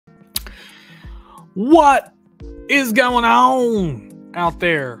What is going on out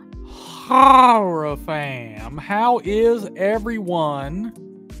there, HorrorFam? How is everyone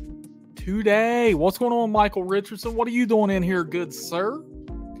today? What's going on, Michael Richardson? What are you doing in here, good sir?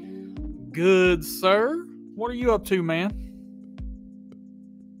 Good sir. What are you up to, man?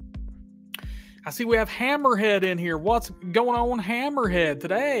 I see we have Hammerhead in here. What's going on, Hammerhead?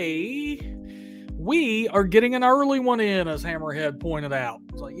 Today, we are getting an early one in, as Hammerhead pointed out.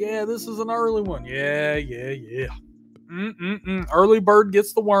 It's like, yeah, this is an early one. Yeah. Early bird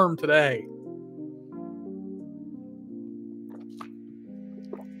gets the worm today.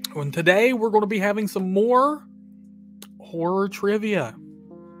 And today, we're going to be having some more horror trivia.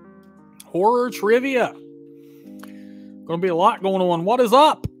 Going to be a lot going on. What is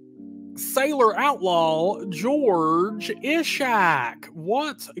up? Sailor Outlaw George Ishak.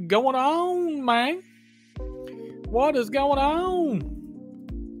 What's going on, man? What is going on?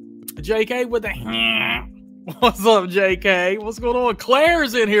 JK with the what's up, JK? What's going on?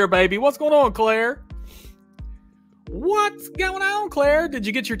 Claire's in here, baby. What's going on, Claire? What's going on, Claire? Did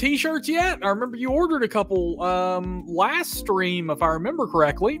you get your t-shirts yet? I remember you ordered a couple last stream, if I remember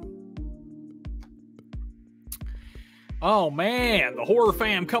correctly. Oh, man, the horror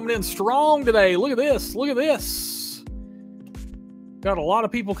fam coming in strong today. Look at this. Got a lot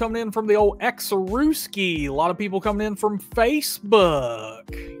of people coming in from the old Xaruski. A lot of people coming in from Facebook,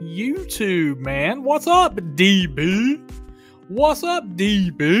 YouTube, man. What's up, DB?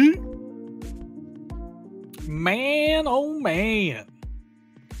 Man, oh, man.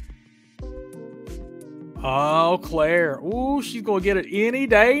 Oh, Claire. Ooh, she's going to get it any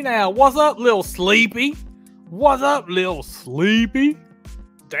day now. What's up, little sleepy?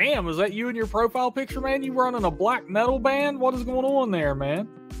 Damn, is that you in your profile picture, man? You running a black metal band? What is going on there, man?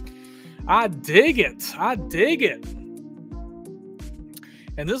 I dig it.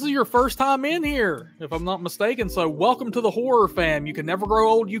 And this is your first time in here, if I'm not mistaken. So welcome to the horror fam. You can never grow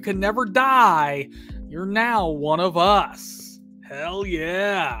old. You can never die. You're now one of us. Hell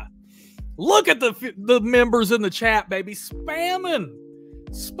yeah. Look at the members in the chat, baby. Spamming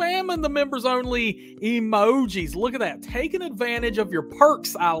the members only emojis. Look at that. Taking advantage of your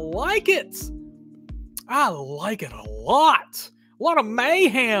perks. I like it a lot. A lot of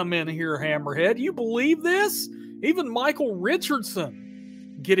mayhem in here, Hammerhead. You believe this? Even Michael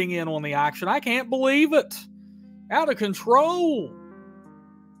Richardson getting in on the action. I can't believe it. Out of control.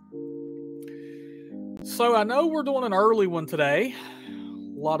 So I know we're doing an early one today.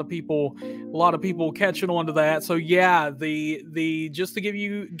 A lot of people catching on to that. So yeah, the just to give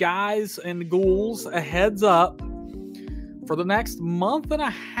you guys and ghouls a heads up, for the next month and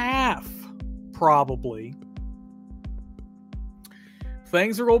a half, probably,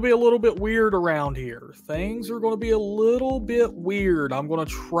 things are going to be a little bit weird around here. I'm going to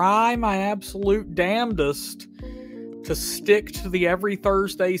try my absolute damnedest to stick to the every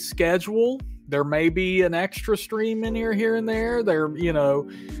Thursday schedule. There may be an extra stream in here and there. But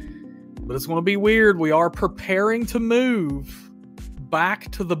it's going to be weird. We are preparing to move back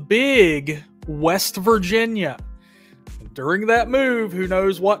to the big West Virginia. During that move, who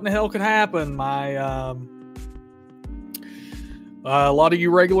knows what in the hell could happen? A lot of you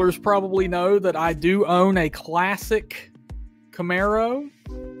regulars probably know that I do own a classic Camaro.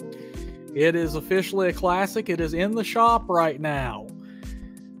 It is officially a classic. It is in the shop right now.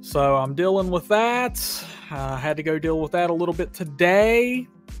 So I'm dealing with that. I had to go deal with that a little bit today.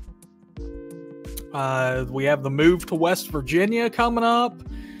 We have the move to West Virginia coming up.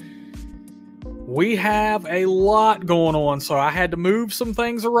 We have a lot going on, so I had to move some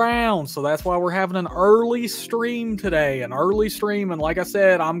things around. So that's why we're having an early stream today. And like I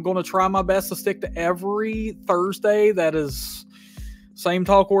said, I'm going to try my best to stick to every Thursday. That is same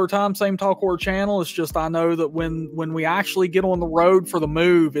Talk Horror time, same Talk Horror channel. It's just I know that when we actually get on the road for the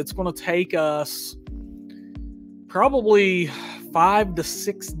move, it's going to take us probably 5 to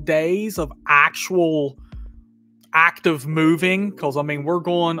 6 days of actual active moving. Because, I mean, we're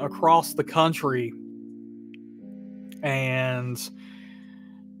going across the country. And,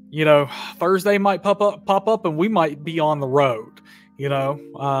 Thursday might pop up and we might be on the road,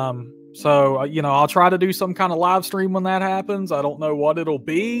 So, I'll try to do some kind of live stream when that happens. I don't know what it'll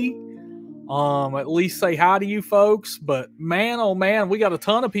be. At least say hi to you folks. But man, oh man, we got a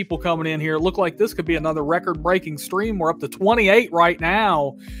ton of people coming in here. Look like this could be another record-breaking stream. We're up to 28 right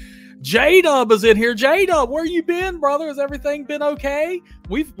now. J-Dub is in here. J-Dub, where you been, brother? Has everything been okay?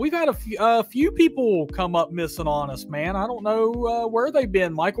 We've had a few people come up missing on us, man. I don't know where they've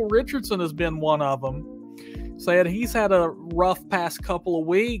been. Michael Richardson has been one of them. Said he's had a rough past couple of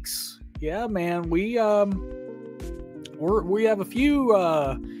weeks. Yeah, man, we have a few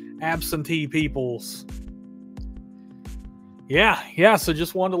absentee peoples. Yeah, so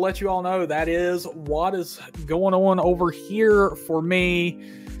just wanted to let you all know that is what is going on over here for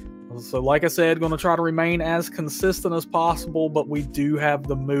me. So like I said, going to try to remain as consistent as possible, but we do have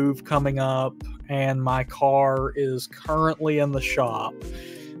the move coming up, and my car is currently in the shop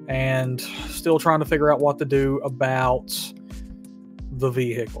and still trying to figure out what to do about the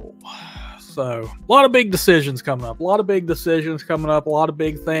vehicle. So a lot of big decisions coming up, a lot of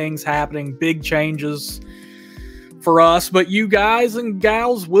big things happening, big changes for us, but you guys and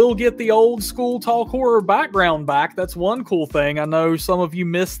gals will get the old school talk horror background back. That's one cool thing. I know some of you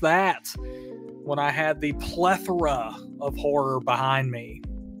missed that when I had the plethora of horror behind me.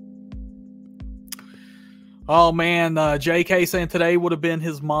 Oh man, JK saying today would have been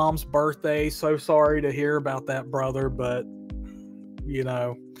his mom's birthday. So sorry to hear about that, brother, but you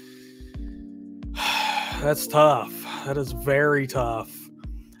know, that's tough. That is very tough.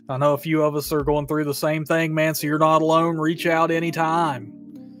 I know a few of us are going through the same thing, man, so you're not alone. Reach out anytime.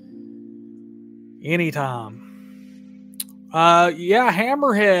 Anytime. Yeah,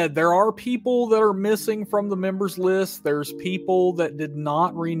 Hammerhead. There are people that are missing from the members list. There's people that did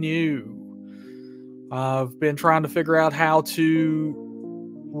not renew. I've been trying to figure out how to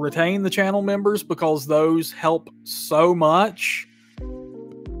retain the channel members because those help so much.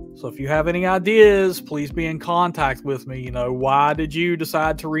 So if you have any ideas, please be in contact with me. You know, why did you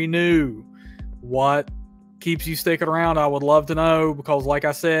decide to renew? What keeps you sticking around? I would love to know because like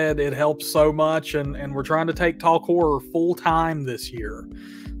I said, it helps so much. And we're trying to take Talk Horror full time this year.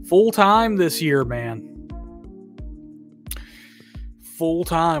 Full time this year, man. Full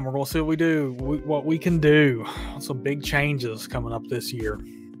time. We're going to see what we do, what we can do. Some big changes coming up this year.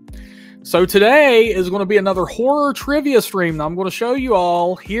 So today is going to be another horror trivia stream. Now I'm going to show you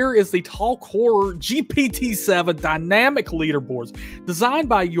all. Here is the Talk Horror GPT-7 dynamic leaderboards designed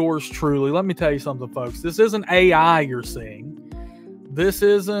by yours truly. Let me tell you something, folks. This isn't AI you're seeing. This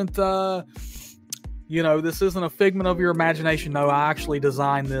isn't, you know, this isn't a figment of your imagination. No, I actually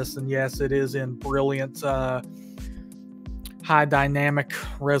designed this, and yes, it is in brilliant, high dynamic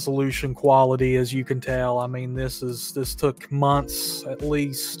resolution quality, as you can tell. I mean, this took months at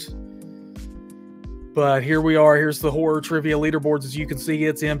least. But here we are. Here's the horror trivia leaderboards. As you can see,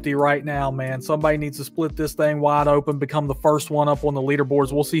 it's empty right now, man. Somebody needs to split this thing wide open, become the first one up on the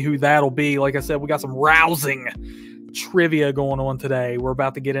leaderboards. We'll see who that'll be. Like I said, we got some rousing trivia going on today. We're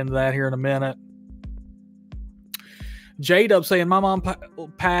about to get into that here in a minute. J-Dub saying, my mom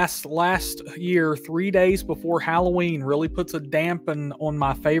passed last year 3 days before Halloween. Really puts a dampen on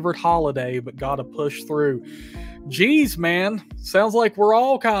my favorite holiday, but got to push through. Geez, man. Sounds like we're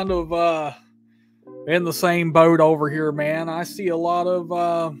all kind of in the same boat over here, man. I see a lot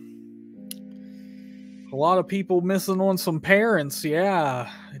of people missing on some parents. Yeah,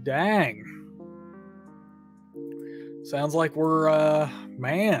 dang. Sounds like we're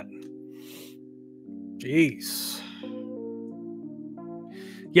man. Jeez.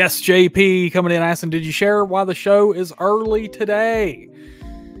 Yes, JP coming in asking, did you share why the show is early today?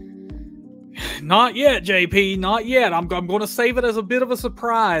 Not yet, JP. Not yet. I'm going to save it as a bit of a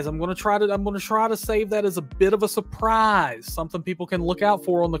surprise. I'm going to try to save that as a bit of a surprise. Something people can look out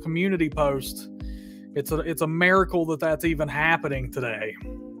for on the community post. It's a miracle that that's even happening today.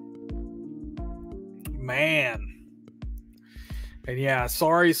 Man. And yeah,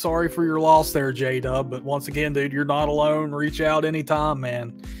 sorry for your loss there, J-Dub. But once again, dude, you're not alone. Reach out anytime,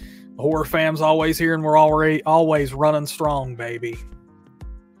 man. The horror fam's always here, and we're always running strong, baby.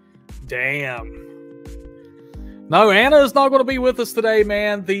 Damn. No, Anna is not going to be with us today,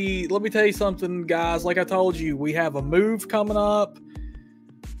 man. Let me tell you something, guys. Like I told you, we have a move coming up.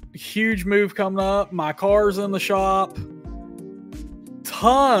 Huge move coming up. My car's in the shop.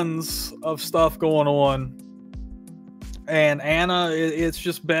 Tons of stuff going on. And Anna, it's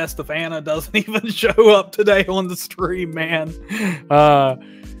just best if Anna doesn't even show up today on the stream, man.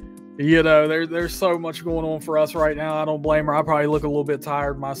 You know, there's so much going on for us right now. I don't blame her. I probably look a little bit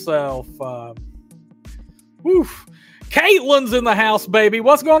tired myself. Woof. Caitlin's in the house, baby.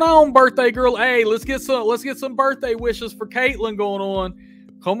 What's going on, birthday girl? Hey, let's get some birthday wishes for Caitlin going on.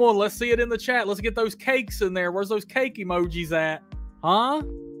 Come on, let's see it in the chat. Let's get those cakes in there. Where's those cake emojis at? Huh?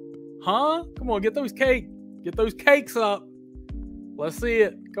 Come on, get those cakes up. Let's see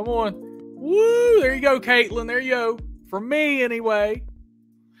it. Come on. Woo! There you go, Caitlin. There you go. From me, anyway.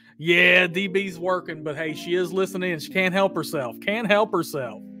 Yeah, DB's working, but hey, she is listening and she can't help herself.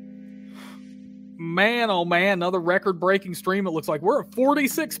 Man, oh man, another record-breaking stream. It looks like we're at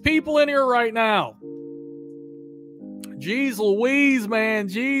 46 people in here right now. Jeez Louise, man.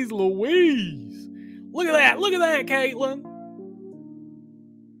 Jeez Louise. Look at that, Caitlin.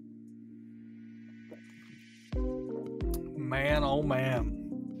 man. Oh, man.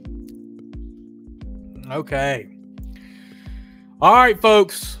 Okay. All right,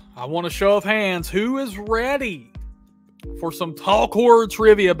 folks. I want a show of hands. Who is ready for some Talk Horror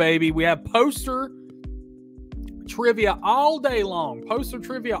trivia, baby? We have poster trivia all day long. Poster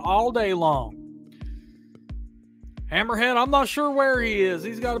trivia all day long. Hammerhead, I'm not sure where he is.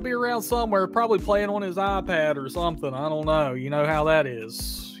 He's got to be around somewhere, probably playing on his iPad or something. I don't know. You know how that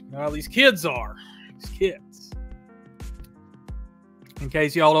is. You know how these kids are. These kids. In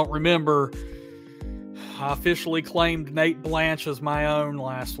case y'all don't remember, I officially claimed Nate Blanche as my own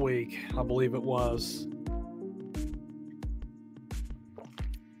last week. I believe it was.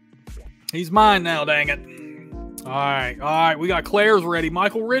 He's mine now, dang it. All right. We got Claire's ready.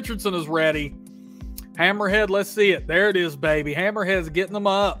 Michael Richardson is ready. Hammerhead, let's see it. There it is, baby. Hammerhead's getting them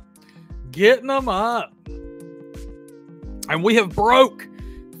up. Getting them up. And we have broke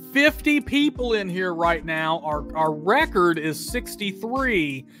 50 people in here right now. Our record is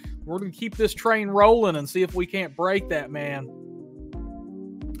 63. We're going to keep this train rolling and see if we can't break that, man.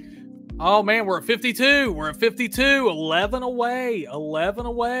 Oh, man, we're at 52. We're at 52. 11 away. 11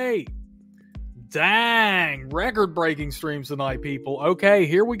 away. Dang. Record-breaking streams tonight, people. Okay,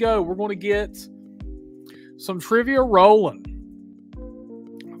 here we go. We're going to get some trivia rolling.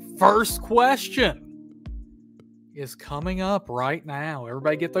 First question is coming up right now.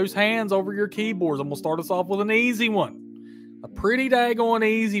 Everybody get those hands over your keyboards. I'm going to start us off with an easy one. A pretty daggone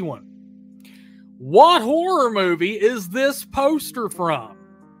easy one. What horror movie is this poster from?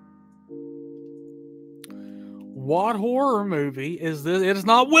 What horror movie is this? It is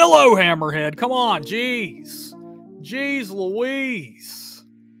not Willow, Hammerhead. Come on, jeez. Jeez Louise.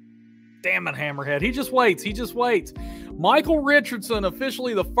 Damn it, Hammerhead. He just waits. He just waits. Michael Richardson,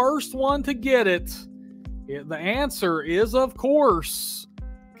 officially the first one to get it. The answer is, of course,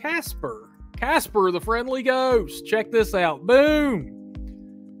 Casper. Casper, the friendly ghost. Check this out. Boom.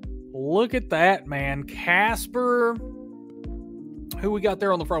 Look at that, man. Casper. Who we got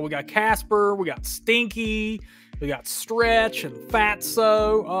there on the front? We got Casper. We got Stinky. We got Stretch and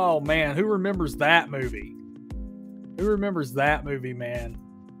Fatso. Oh, man. Who remembers that movie? Who remembers that movie, man?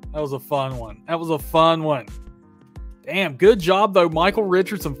 That was a fun one. That was a fun one. Damn, good job, though, Michael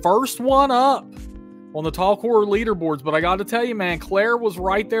Richardson. First one up on the Talk Horror leaderboards. But I got to tell you, man, Claire was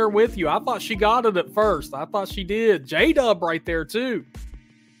right there with you. I thought she got it at first. I thought she did. J-Dub right there, too.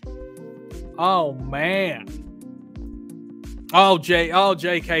 Oh, man. Oh,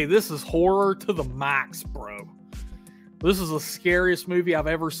 JK, this is horror to the max, bro. This is the scariest movie I've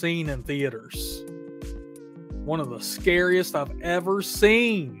ever seen in theaters. One of the scariest I've ever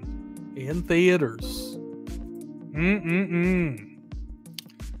seen in theaters.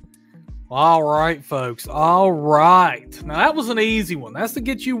 All right, folks. All right. Now, that was an easy one. That's to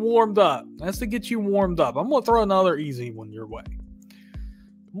get you warmed up. That's to get you warmed up. I'm going to throw another easy one your way.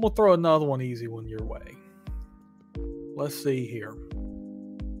 I'm going to throw another one easy one your way. Let's see here.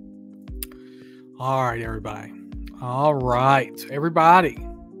 All right, everybody. All right, everybody.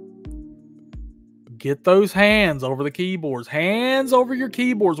 Get those hands over the keyboards. Hands over your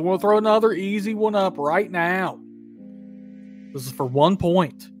keyboards. We'll throw another easy one up right now. This is for 1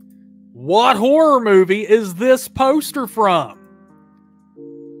 point. What horror movie is this poster from?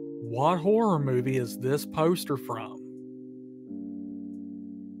 What horror movie is this poster from?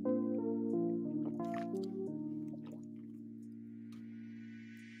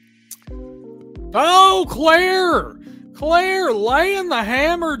 Oh, Claire! Claire laying the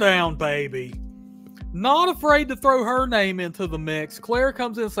hammer down, baby. Not afraid to throw her name into the mix. Claire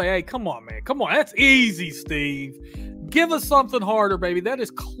comes in and say, hey, come on, man. Come on. That's easy, Steve. Give us something harder, baby. That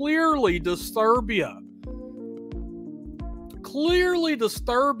is clearly Disturbia. Clearly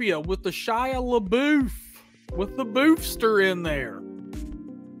Disturbia with the Shia LaBeouf. With the Boofster in there.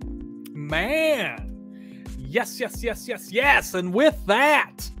 Man. Yes. And with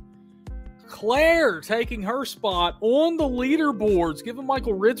that, Claire taking her spot on the leaderboards, giving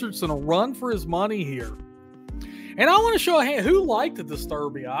Michael Richardson a run for his money here. And I want to show a hand who liked the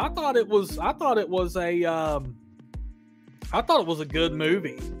Disturbia. I thought it was a good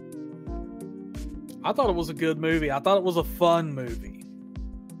movie. I thought it was a good movie. I thought it was a fun movie.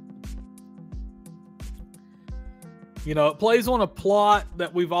 You know, it plays on a plot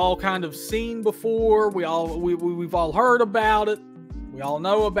that we've all kind of seen before. We've all heard about it. We all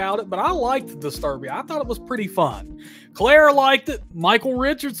know about it, but I liked Disturbia. I thought it was pretty fun. Claire liked it. Michael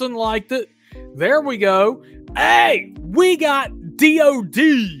Richardson liked it. There we go. Hey, we got DOD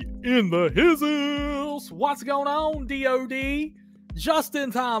in the hizzles. What's going on, DOD? Just in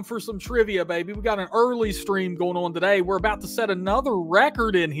time for some trivia, baby. We got an early stream going on today. We're about to set another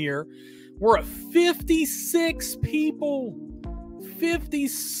record in here. We're at 56 people.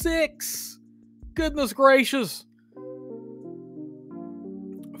 56. Goodness gracious.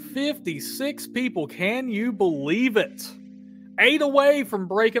 56 people. Can you believe it? 8 away from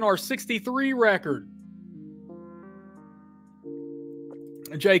breaking our 63 record.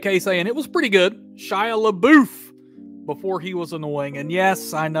 JK saying it was pretty good. Shia LaBeouf before he was annoying. And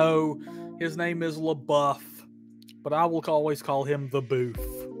yes, I know his name is LaBeouf, but I will always call him the Boof.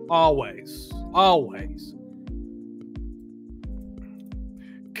 Always. Always.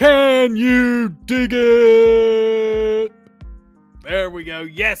 Can you dig it? There we go.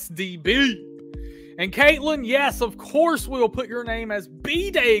 Yes, DB. And Caitlin, yes, of course we'll put your name as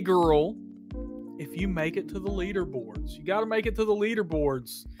B-Day Girl if you make it to the leaderboards. You got to make it to the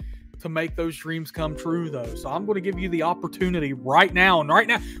leaderboards to make those dreams come true, though. So I'm going to give you the opportunity right now. And right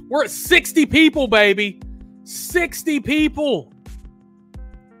now, we're at 60 people, baby. 60 people.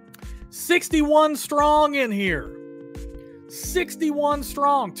 61 strong in here. 61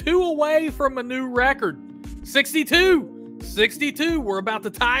 strong. 2 away from a new record. 62. 62. We're about to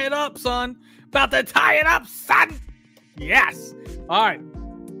tie it up, son. About to tie it up, son. Yes. All right.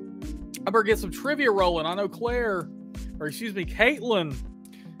 I better get some trivia rolling. I know Caitlin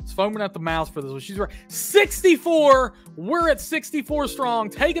is foaming at the mouth for this one. She's right. 64. We're at 64 strong.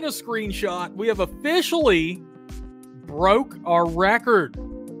 Taking a screenshot. We have officially broke our record.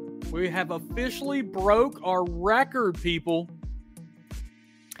 We have officially broke our record, people.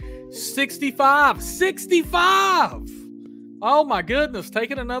 65. 65. Oh my goodness.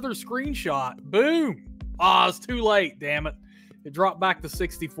 Taking another screenshot. Boom. Ah, it's too late. Damn it. It dropped back to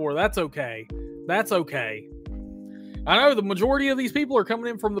 64. That's okay. That's okay. I know the majority of these people are coming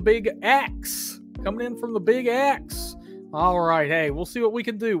in from the big X. Coming in from the big X. All right. Hey, we'll see what we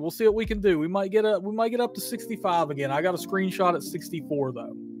can do. We'll see what we can do. We might get up to 65 again. I got a screenshot at 64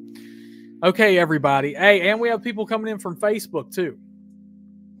 though. Okay, everybody. Hey, and we have people coming in from Facebook too.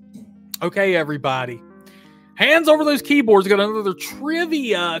 Okay, everybody. Hands over those keyboards. Got another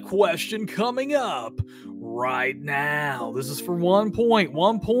trivia question coming up right now. This is for 1 point.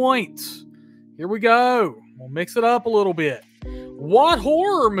 1 point. Here we go. We'll mix it up a little bit. What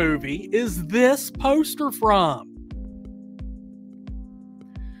horror movie is this poster from?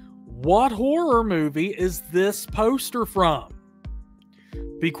 What horror movie is this poster from?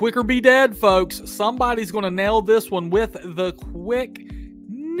 Be quick or be dead, folks. Somebody's going to nail this one with the quickness.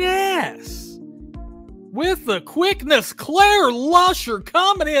 With the quickness, Claire Lusher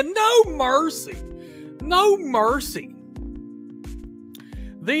coming in. No mercy. No mercy.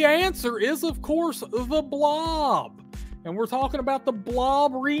 The answer is, of course, The Blob. And we're talking about the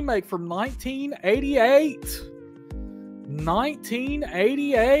Blob remake from 1988.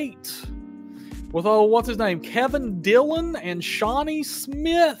 1988. With, what's his name? Kevin Dillon and Shawnee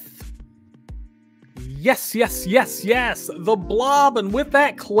Smith. Yes, yes, yes, yes. The Blob. And with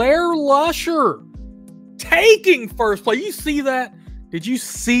that, Claire Lusher taking first place. You see that? Did you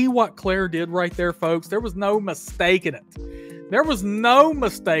see what Claire did right there, folks? There was no mistaking it. There was no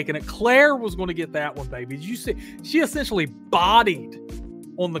mistaking it. Claire was going to get that one, baby. Did you see? She essentially bodied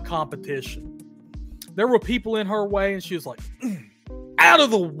on the competition. There were people in her way, and she was like, out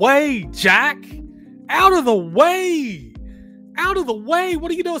of the way, Jack. Out of the way. Out of the way.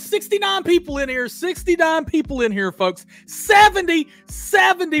 What are you doing? 69 people in here. 69 people in here, folks. 70.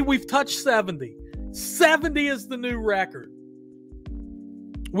 70. We've touched 70. 70 is the new record.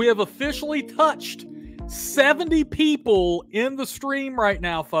 We have officially touched 70 people in the stream right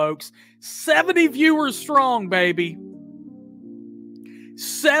now, folks. 70 viewers strong, baby.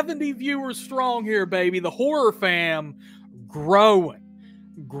 70 viewers strong here, baby. The Horror Fam growing.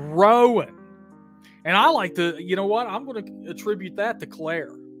 Growing. And I like to, you know what? I'm going to attribute that to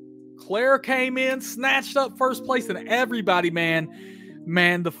Claire. Claire came in, snatched up first place, and everybody, man,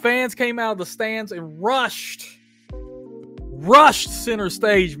 the fans came out of the stands and rushed center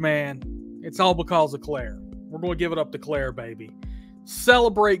stage, man. It's all because of Claire. We're going to give it up to Claire, baby.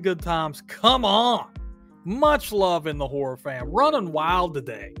 Celebrate good times. Come on. Much love in the Horror Fam. Running wild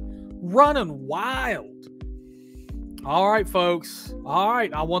today. Running wild. All right, folks. All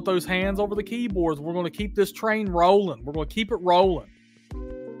right. I want those hands over the keyboards. We're going to keep this train rolling. We're going to keep it rolling.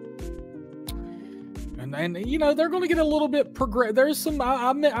 And you know, they're going to get a little bit there's some,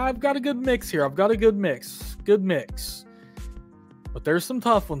 I've got a good mix here. I've got a good mix. Good mix. But there's some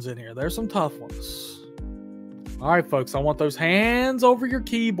tough ones in here. There's some tough ones. All right, folks. I want those hands over your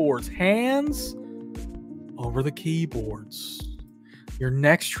keyboards. Hands over the keyboards. Your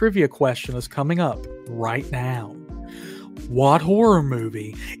next trivia question is coming up right now. What horror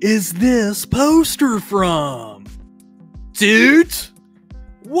movie is this poster from? Dude,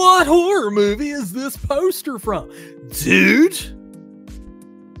 What horror movie is this poster from? Dude,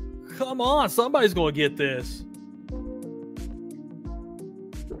 come on, somebody's gonna get this.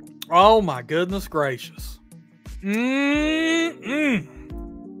 Oh my goodness gracious.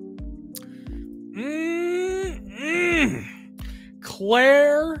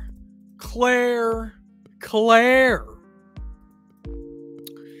 Claire.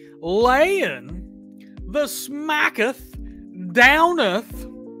 Laying the smacketh downeth.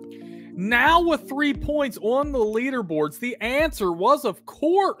 Now with 3 points on the leaderboards, the answer was, of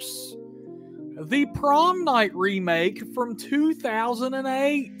course, the Prom Night remake from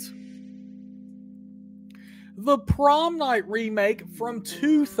 2008. The Prom Night remake from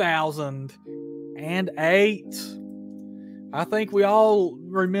 2008. I think we all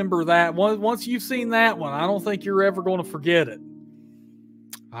remember that. Once you've seen that one, I don't think you're ever going to forget it.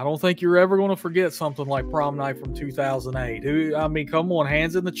 I don't think you're ever going to forget something like Prom Night from 2008. Come on,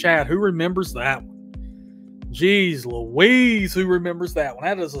 hands in the chat. Who remembers that one? Jeez Louise, who remembers that one?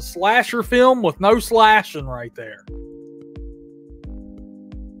 That is a slasher film with no slashing right there.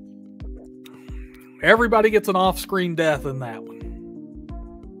 Everybody gets an off-screen death in that one.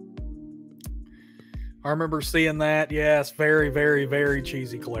 I remember seeing that. Yes, very, very, very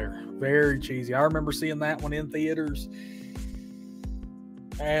cheesy, Claire. Very cheesy. I remember seeing that one in theaters.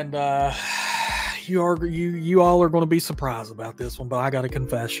 And you all are going to be surprised about this one, but I got a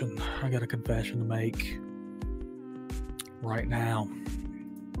confession. I got a confession to make right now.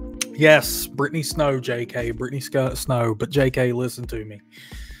 Yes, Brittany Snow, JK. Brittany Snow. But JK, listen to me.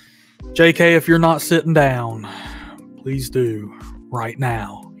 JK, if you're not sitting down, please do right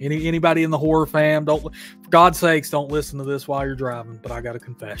now. Anybody in the horror fam, for God's sakes, don't listen to this while you're driving, but I got a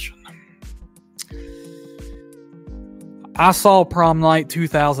confession. I saw Prom Night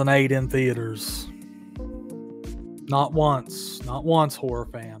 2008 in theaters. Not once, horror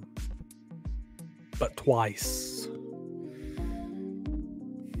fam, but twice.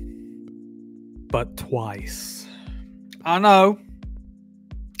 I know.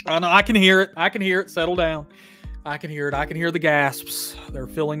 I can hear it. Settle down. I can hear it. I can hear the gasps. They're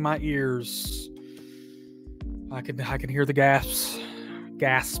filling my ears. I can hear the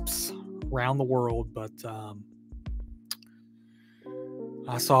gasps around the world, but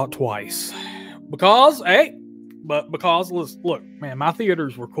I saw it twice. Because look, man, my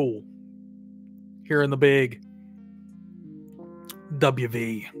theaters were cool here in the big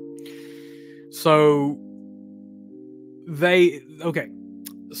WV. So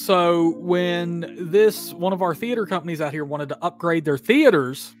when one of our theater companies out here wanted to upgrade their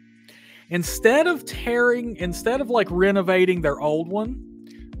theaters, instead of renovating their old one,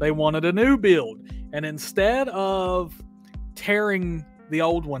 they wanted a new build. And instead of tearing the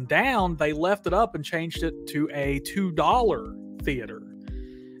old one down, they left it up and changed it to a $2 theater.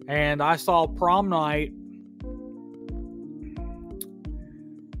 And I saw Prom Night.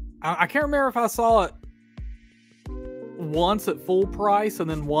 I can't remember if I saw it once at full price and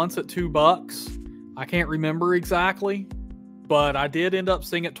then once at $2. I can't remember exactly, but I did end up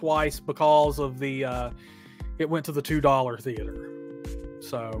seeing it twice because of it went to the $2 theater.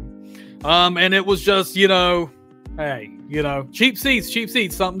 So, and it was just, hey, cheap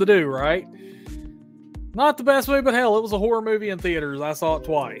seats, something to do, right? Not the best way, but hell, it was a horror movie in theaters. I saw it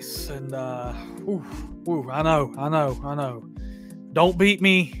twice, and I know. Don't beat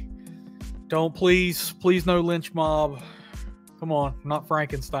me. Don't please no lynch mob. Come on, I'm not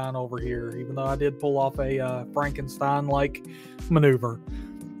Frankenstein over here, even though I did pull off a Frankenstein-like maneuver.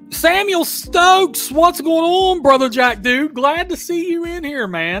 Samuel Stokes, what's going on, Brother Jack Dude? Glad to see you in here,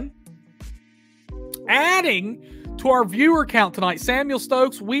 man. Adding to our viewer count tonight, Samuel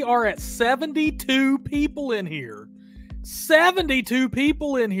Stokes, we are at 72 people in here. 72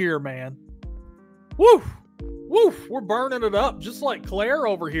 people in here, man. Woo! Woof, we're burning it up, just like Claire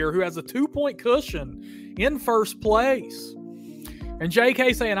over here, who has a 2-point cushion in first place. And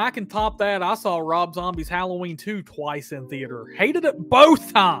JK saying, I can top that. I saw Rob Zombie's Halloween 2 twice in theater. Hated it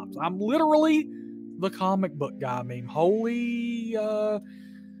both times. I'm literally the comic book guy meme. Holy...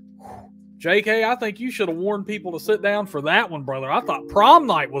 JK, I think you should have warned people to sit down for that one, brother. I thought Prom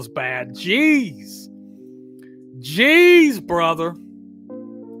Night was bad. Jeez, brother.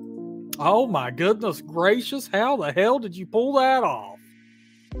 Oh my goodness gracious, how the hell did you pull that off?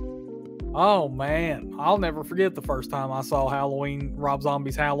 Oh man, I'll never forget the first time I saw Rob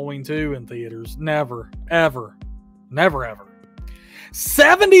Zombie's Halloween 2 in theaters. Never, ever.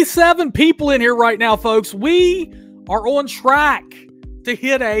 77 people in here right now, folks. We are on track to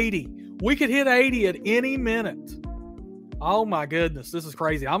hit 80. We could hit 80 at any minute. Oh my goodness, this is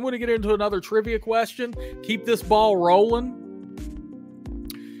crazy. I'm going to get into another trivia question. Keep this ball rolling.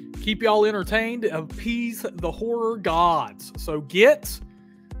 keep y'all entertained, appease the horror gods. So get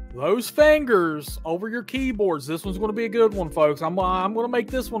those fingers over your keyboards. This one's going to be a good one, folks. I'm going to make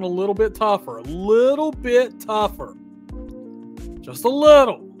this one a little bit tougher. A little bit tougher. Just a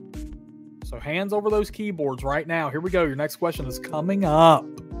little. So hands over those keyboards right now. Here we go. Your next question is coming up.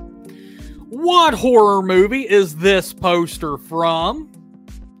 What horror movie is this poster from?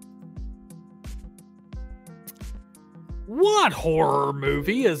 What horror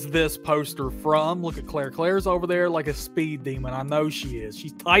movie is this poster from? Look at Claire. Claire's over there like a speed demon. I know she is.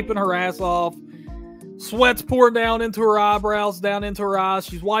 She's typing her ass off. Sweat's pouring down into her eyebrows, down into her eyes.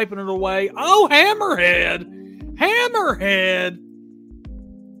 She's wiping it away. Oh, Hammerhead. Hammerhead.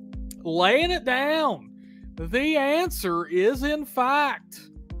 Laying it down. The answer is, in fact,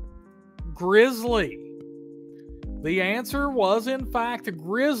 Grizzly. The answer was, in fact,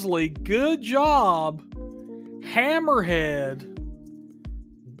 Grizzly. Good job, Hammerhead.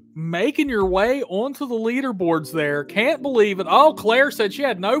 Making your way onto the leaderboards there. Can't believe it. Oh, Claire said she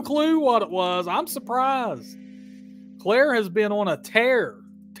had no clue what it was. I'm surprised. Claire has been on a tear.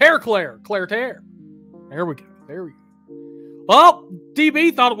 Tear, Claire. Claire, tear. There we go. There we go. Well,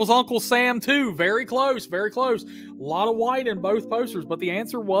 DB thought it was Uncle Sam too. Very close, very close. A lot of white in both posters, but the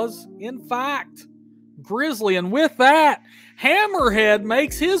answer was, in fact, Grizzly. And with that, Hammerhead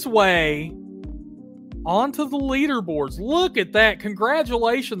makes his way onto the leaderboards. Look at that.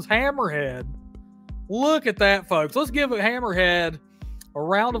 Congratulations, Hammerhead. Look at that, folks. Let's give Hammerhead a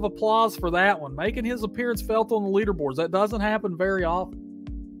round of applause for that one. Making his appearance felt on the leaderboards. That doesn't happen very often.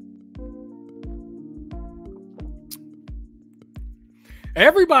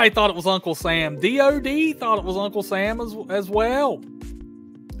 Everybody thought it was Uncle Sam. DOD thought it was Uncle Sam as well.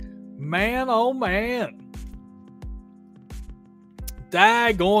 Man, oh man.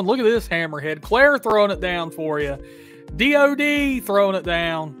 Daggone. Look at this, Hammerhead. Claire throwing it down for you. DOD throwing it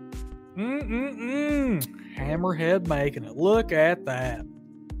down. Hammerhead making it. Look at that.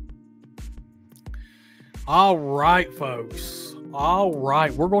 All right, folks. All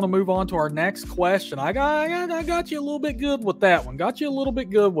right, we're going to move on to our next question. I got you a little bit good with that one. Got you a little bit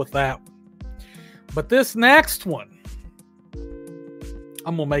good with that one. But this next one,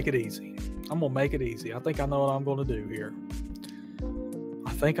 I'm going to make it easy. I'm going to make it easy. I think I know what I'm going to do here.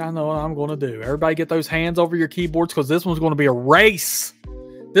 I think I know what I'm going to do. Everybody get those hands over your keyboards because this one's going to be a race.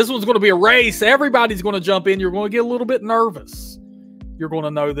 This one's going to be a race. Everybody's going to jump in. You're going to get a little bit nervous. You're going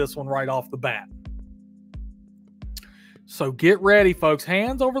to know this one right off the bat. So get ready, folks.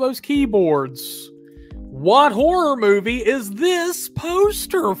 Hands over those keyboards. What horror movie is this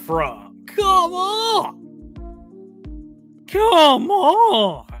poster from? Come on. Come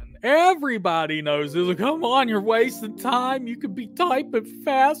on. Everybody knows this. Come on, you're wasting time. You could be typing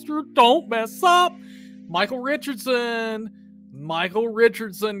faster. Don't mess up. Michael Richardson. Michael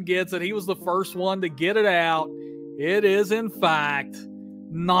Richardson gets it. He was the first one to get it out. It is, in fact,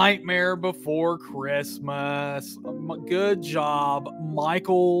 Nightmare Before Christmas. Good job,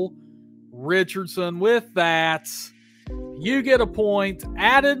 Michael Richardson. With that, you get a point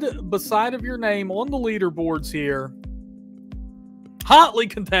added beside of your name on the leaderboards here. Hotly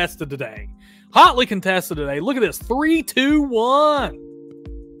contested today. Hotly contested today. Look at this. 3, 2,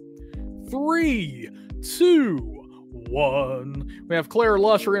 1. 3, 2, 1. We have Claire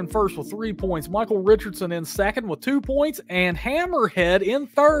Lusher in first with 3 points. Michael Richardson in second with 2 points. And Hammerhead in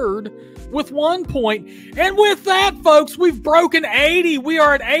third with 1 point. And with that, folks, we've broken 80. We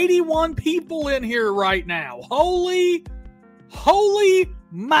are at 81 people in here right now. Holy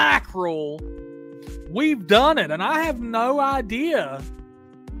mackerel. We've done it. And I have no idea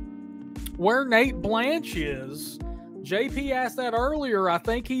where Nate Blanche is. JP asked that earlier. I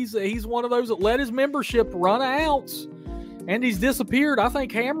think he's one of those that let his membership run out. And he's disappeared. I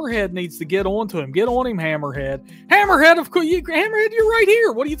think Hammerhead needs to get on to him. Get on him, Hammerhead. Hammerhead, of course. Hammerhead, you're right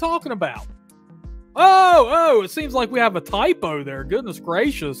here. What are you talking about? Oh, it seems like we have a typo there. Goodness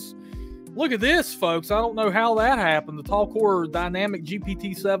gracious. Look at this, folks. I don't know how that happened. The Talk Horror Dynamic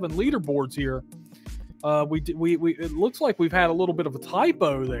GPT-7 leaderboards here. It looks like we've had a little bit of a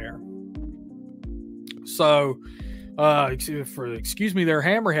typo there. So, excuse me there,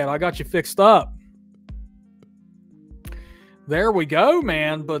 Hammerhead. I got you fixed up. There we go,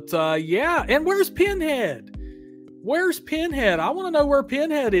 man. But yeah, and where's Pinhead? Where's Pinhead? I want to know where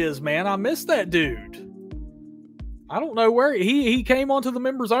Pinhead is, man. I missed that dude. I don't know where he came onto the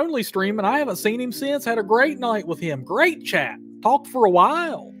members only stream, and I haven't seen him since. Had a great night with him. Great chat. Talked for a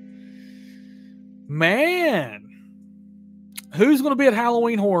while. Man. Who's going to be at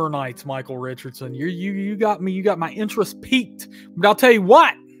Halloween Horror Nights, Michael Richardson? You got me. You got my interest piqued. But I'll tell you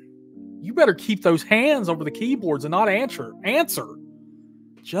what. You better keep those hands over the keyboards and not answer.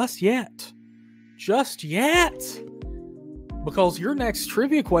 Just yet. Just yet. Because your next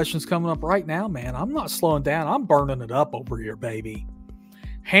trivia question's coming up right now, man. I'm not slowing down. I'm burning it up over here, baby.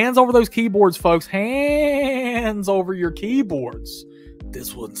 Hands over those keyboards, folks. Hands over your keyboards.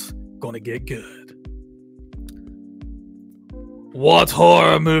 This one's gonna get good. What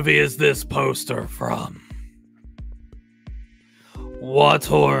horror movie is this poster from? What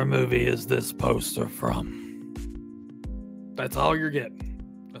horror movie is this poster from? That's all you're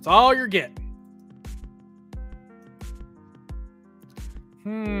getting. That's all you're getting.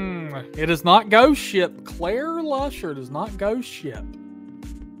 It is not Ghost Ship. Claire Lusher, it is not Ghost Ship.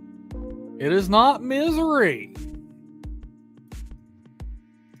 It is not Misery.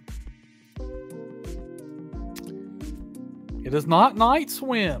 It is not Night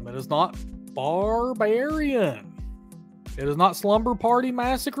Swim. It is not Barbarian. It is not Slumber Party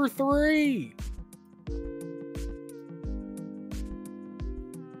Massacre 3.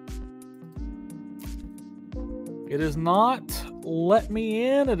 It is not Let Me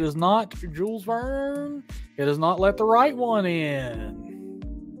In. It is not Jules Verne. It is not Let the Right One In.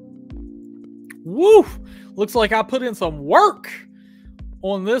 Woo! Looks like I put in some work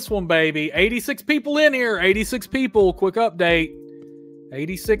on this one, baby. 86 people in here. 86 people. Quick update.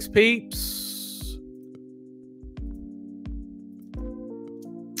 86 peeps.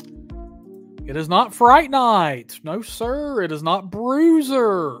 It is not Fright Night. No, sir. It is not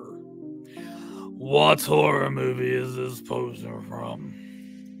Bruiser. What horror movie is this poster from?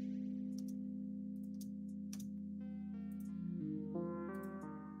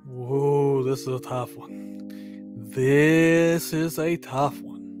 Whoa, this is a tough one. This is a tough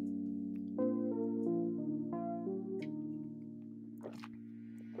one.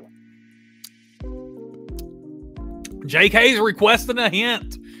 JK's requesting a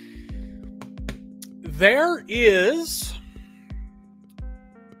hint. There is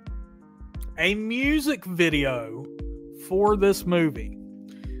a music video for this movie.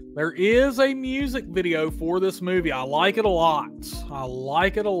 There is a music video for this movie. I like it a lot. I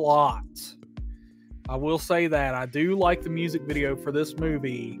like it a lot. I will say that. I do like the music video for this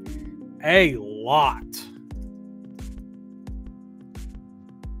movie a lot.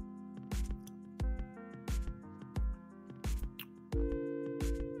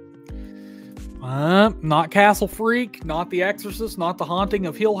 Not Castle Freak, not The Exorcist, not The Haunting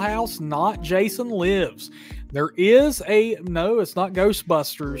of Hill House, not Jason Lives. There is no, it's not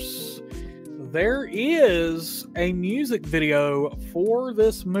Ghostbusters. There is a music video for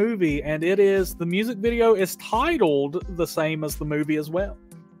this movie, and the music video is titled the same as the movie as well.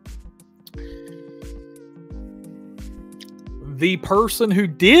 The person who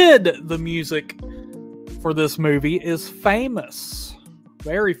did the music for this movie is famous.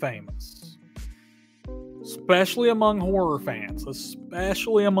 Very famous. Especially among horror fans.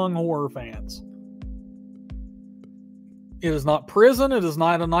 Especially among horror fans. It is not Prison. It is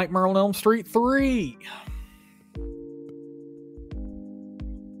not A Nightmare on Elm Street 3.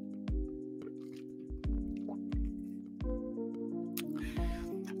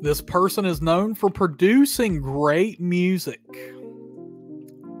 This person is known for producing great music.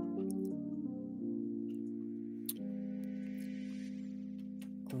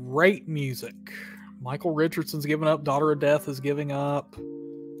 Great music. Michael Richardson's giving up. Daughter of Death is giving up.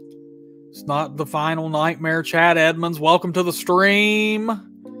 It's not The Final Nightmare. Chad Edmonds, welcome to the stream.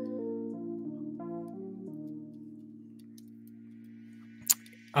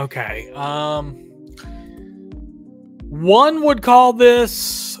 Okay. One would call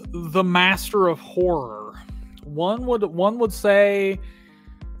this the master of horror. One would say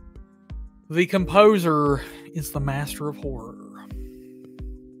the composer is the master of horror.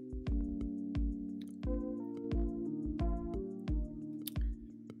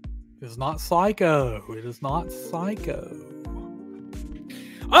 It is not Psycho. It is not Psycho.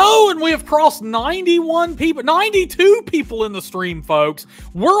 Oh, and we have crossed 91 people, 92 people in the stream, folks.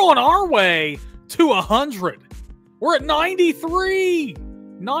 We're on our way to 100. We're at 93.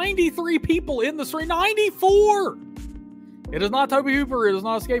 93 people in the stream. 94. It is not Toby Hooper. It is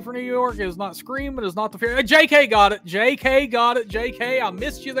not Escape from New York. It is not Scream. It is not The Fear. JK got it. JK got it. JK, I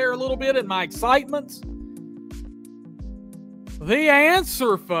missed you there a little bit in my excitement. The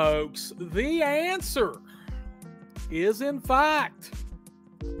answer, folks, the answer is, in fact,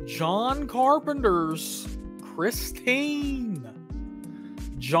 John Carpenter's Christine.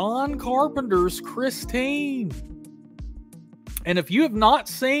 John Carpenter's Christine. And if you have not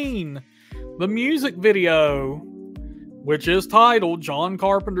seen the music video, which is titled John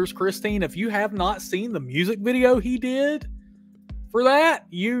Carpenter's Christine, if you have not seen the music video he did for that,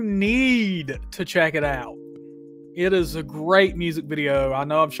 you need to check it out. It is a great music video. I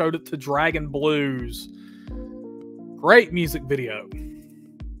know I've showed it to Dragon Blues. Great music video.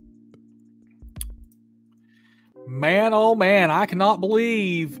 Man, oh man, I cannot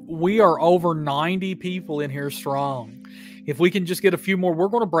believe we are over 90 people in here strong. If we can just get a few more, we're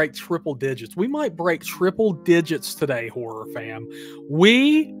going to break triple digits. We might break triple digits today, Horror Fam.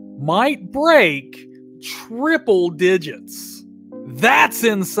 We might break triple digits. That's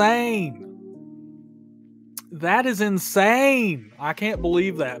insane. That is insane. I can't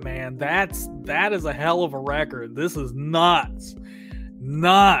believe that, man. That is a hell of a record. This is nuts.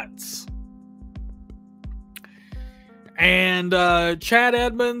 Nuts. And Chad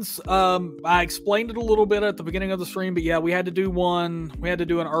Edmonds, I explained it a little bit at the beginning of the stream, but yeah, we had to do one. We had to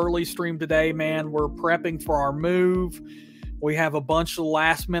do an early stream today, man. We're prepping for our move. We have a bunch of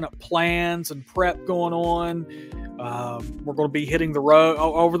last minute plans and prep going on. We're going to be hitting the road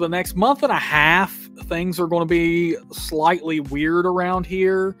over the next month and a half. Things are going to be slightly weird around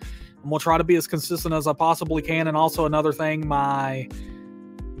here. And we'll try to be as consistent as I possibly can. And also another thing, my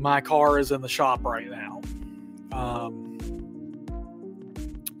car is in the shop right now.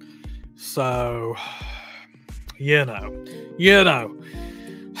 So, you know,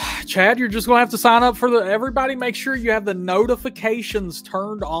 Chad, you're just going to have to sign up for everybody make sure you have the notifications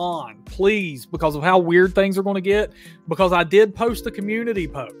turned on, please, because of how weird things are going to get, because I did post a community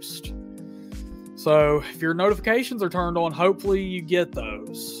post. So if your notifications are turned on, hopefully you get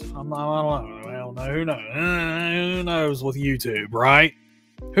those. I don't know. Who knows? Who knows with YouTube, right?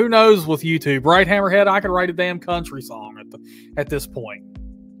 Who knows with YouTube, right, Hammerhead? I could write a damn country song at this point.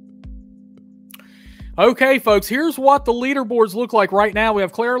 Okay, folks, here's what the leaderboards look like right now. We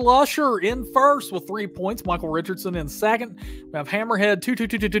have Claire Lusher in first with 3 points. Michael Richardson in second. We have Hammerhead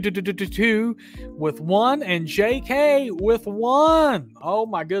 2 with 1, and JK with 1. Oh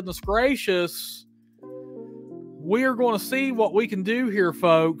my goodness gracious. We are going to see what we can do here,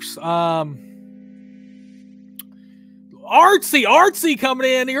 folks. Artsy coming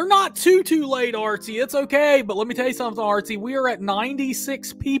in. You're not too late, Artsy. It's okay. But let me tell you something, Artsy. We are at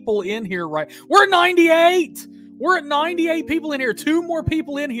 96 people in here, right? We're at 98. We're at 98 people in here. 2 more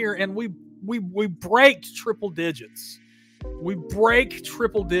people in here, and we break triple digits. We break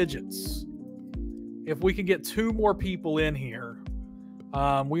triple digits. If we can get 2 more people in here.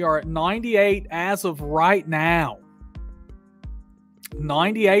 We are at 98 as of right now.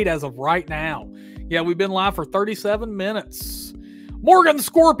 98 as of right now. Yeah, we've been live for 37 minutes. Morgan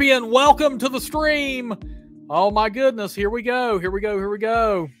Scorpion, welcome to the stream. Oh my goodness, here we go.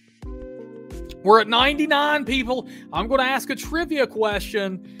 We're at 99 people. I'm going to ask a trivia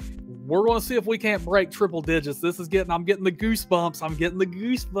question. We're going to see if we can't break triple digits. I'm getting the goosebumps. I'm getting the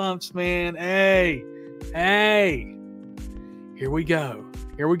goosebumps, man. Hey. Here we go.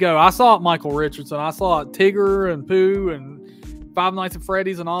 I saw it, Michael Richardson. I saw it, Tigger and Pooh and Five Nights at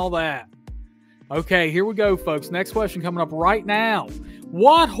Freddy's and all that. Okay, here we go, folks. Next question coming up right now.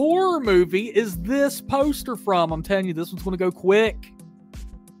 What horror movie is this poster from? I'm telling you, this one's going to go quick.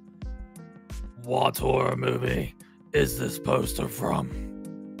 What horror movie is this poster from?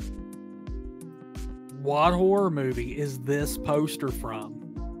 What horror movie is this poster from?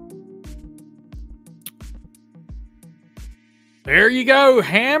 There you go.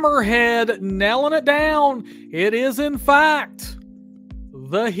 Hammerhead nailing it down. It is, in fact,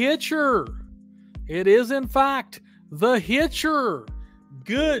 The Hitcher. It is, in fact, The Hitcher.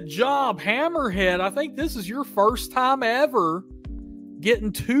 Good job, Hammerhead. I think this is your first time ever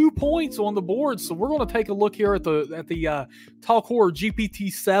getting 2 points on the board. So we're going to take a look here at the Talk Horror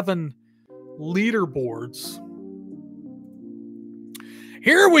GPT-7 leaderboards.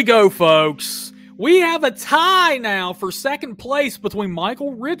 Here we go, folks. We have a tie now for second place between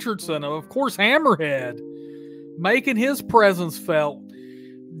Michael Richardson and, of course, Hammerhead, making his presence felt.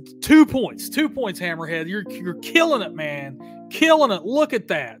 2 points, Hammerhead. You're killing it, man. Killing it. Look at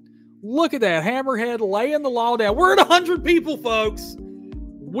that. Hammerhead laying the law down. We're at 100 people, folks.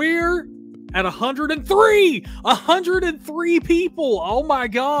 We're at 103. 103 people. Oh, my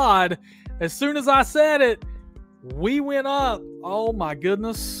God. As soon as I said it, we went up. Oh, my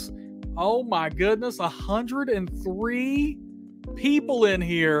goodness. 103 people in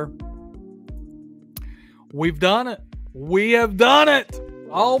here. We've done it. We have done it.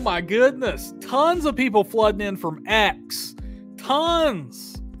 Oh my goodness. Tons of people flooding in from X.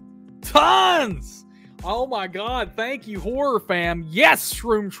 Tons. Oh my God. Thank you, Horror Fam. Yes,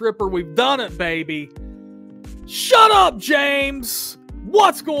 Shroom Tripper. We've done it, baby. Shut up, James.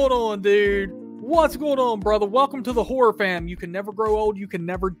 What's going on, dude? What's going on, brother? Welcome to the Horror Fam. You can never grow old. You can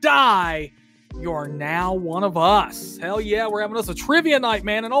never die. You are now one of us. Hell yeah, we're having us a trivia night,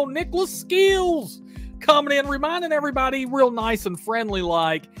 man. And old Nicholas Skills. coming in, reminding everybody real nice and friendly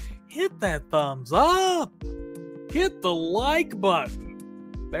like, hit that thumbs up. Hit the like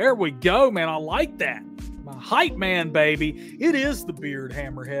button. There we go, man. I like that. My hype man, baby. It is the beard,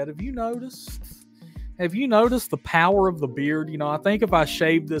 Hammerhead. Have you noticed? Have you noticed the power of the beard? You know, I think if I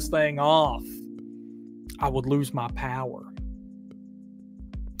shaved this thing off, I would lose my power.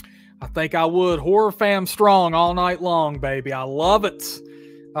 I think I would. HorrorFam strong all night long, baby. I love it.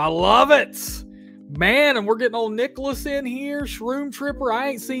 I love it. Man, and we're getting old Nicholas in here. Shroom Tripper. I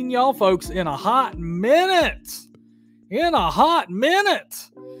ain't seen y'all folks in a hot minute. In a hot minute.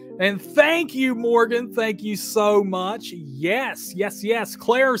 And thank you, Morgan. Thank you so much. Yes, yes, yes.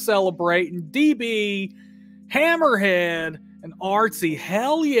 Claire celebrating. DB, Hammerhead, and Artsy.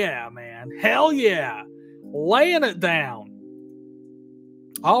 Hell yeah, man. Hell yeah. Laying it down.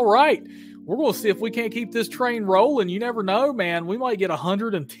 All right. We're going to see if we can't keep this train rolling. You never know, man. We might get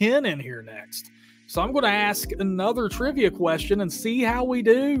 110 in here next. So I'm going to ask another trivia question and see how we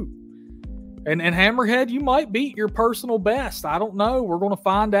do. And Hammerhead, you might beat your personal best. I don't know. We're going to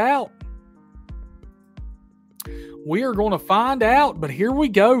find out. We are going to find out. But here we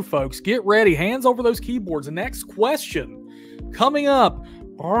go, folks. Get ready. Hands over those keyboards. The next question coming up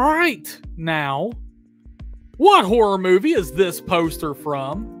right now. What horror movie is this poster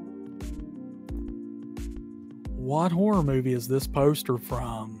from? What horror movie is this poster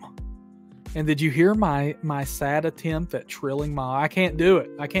from? And did you hear my sad attempt at trilling my... I can't do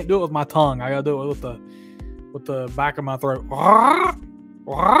it. I can't do it with my tongue. I gotta do it with the back of my throat.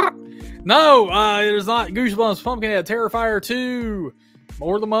 No, it is not Goosebumps, Pumpkinhead, Terrifier 2,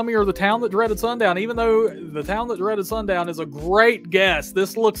 or The Mummy, or The Town That Dreaded Sundown. Even though The Town That Dreaded Sundown is a great guess,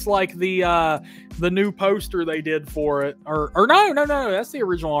 this looks like the new poster they did for it. Or no, that's the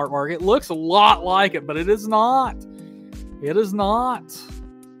original artwork. It looks a lot like it, but it is not. It is not.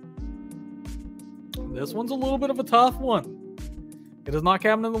 This one's a little bit of a tough one. It is not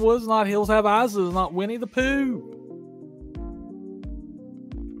Cabin in the Woods, not Hills Have Eyes, it is not Winnie the Pooh.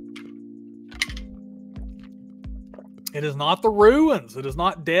 It is not The Ruins. It is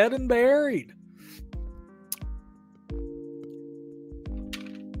not Dead and Buried.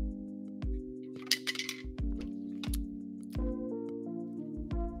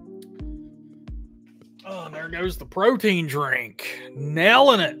 Oh, and there goes the protein drink.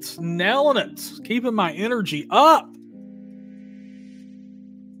 Nailing it. Nailing it. Keeping my energy up.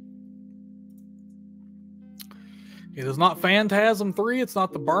 It is not Phantasm 3. It's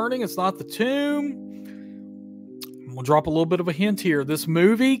not The Burning. It's not The Tomb. We'll drop a little bit of a hint here. This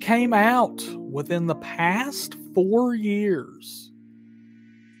movie came out within the past 4 years.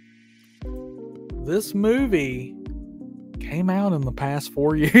 This movie came out in the past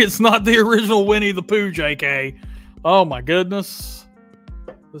 4 years. It's not the original Winnie the Pooh, JK. Oh my goodness.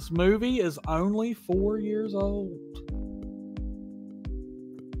 This movie is only 4 years old.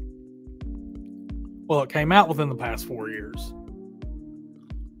 Well, it came out within the past 4 years.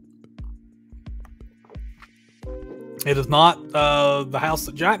 It is not The House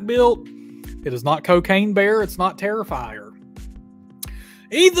That Jack Built. It is not Cocaine Bear. It's not Terrifier.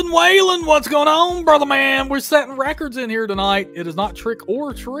 Ethan Whalen, what's going on, brother man? We're setting records in here tonight. It is not Trick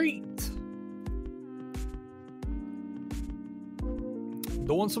or Treat.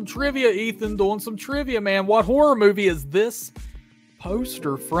 Doing some trivia, Ethan. Doing some trivia, man. What horror movie is this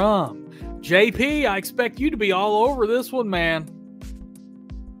poster from? JP, I expect you to be all over this one, man.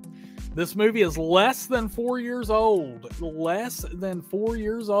 This movie is less than 4 years old. Less than 4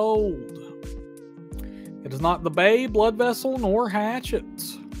 years old. It is not The Bay, Blood Vessel, nor Hatchet.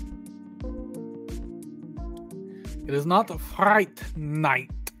 It is not The Fright Night.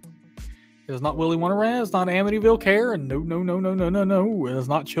 It is not Willy Wonderland. It's not Amityville Care. And no. It is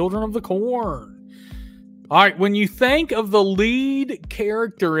not Children of the Corn. All right, when you think of the lead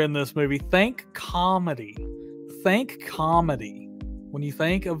character in this movie, think comedy. Think comedy. When you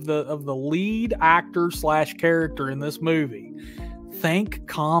think of the lead actor / character in this movie, think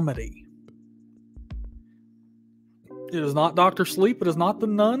comedy. It is not Dr. Sleep. It is not The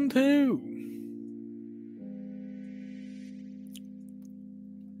Nun 2.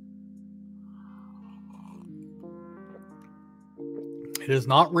 It is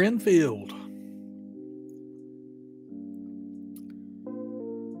not Renfield.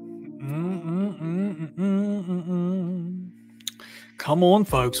 Come on,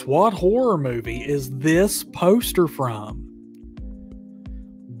 folks. What horror movie is this poster from?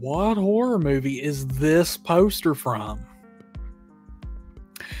 What horror movie is this poster from?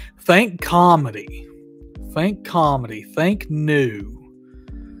 Think comedy. Think comedy. Think new.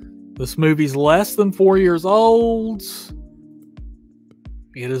 This movie's less than 4 years old.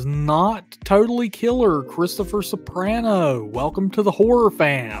 It is not Totally Killer Christopher Soprano. Welcome to the Horror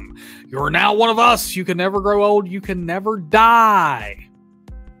Fam. You're now one of us. You can never grow old. You can never die.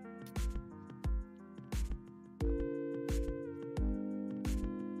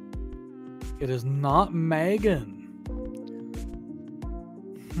 It is not Megan.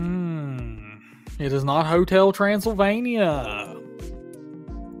 It is not Hotel Transylvania.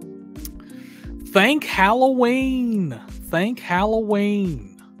 Thank Halloween. Thank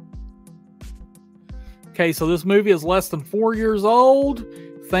Halloween. Okay, so this movie is less than 4 years old.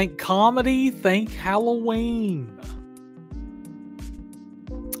 Thank comedy. Thank Halloween.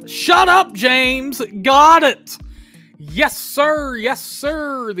 Shut up, James. Got it. Yes, sir. Yes,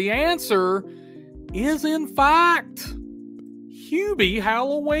 sir. The answer is, in fact, Hubie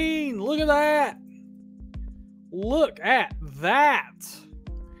Halloween. Look at that. Look at that.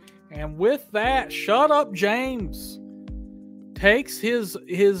 And with that, Shut Up, James takes his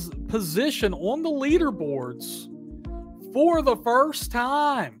position on the leaderboards for the first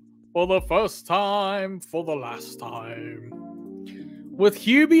time. For the first time, for the last time. With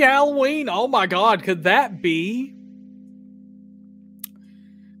Hubie Halloween. Oh my God, could that be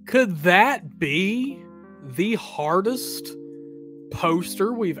the hardest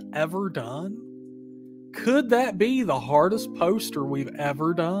poster we've ever done? Could that be the hardest poster we've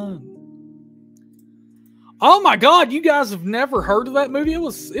ever done? Oh my God, you guys have never heard of that movie? It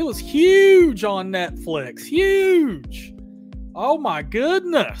was huge on Netflix. Huge. Oh my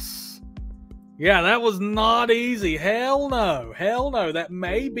goodness. Yeah, that was not easy. Hell no. Hell no. That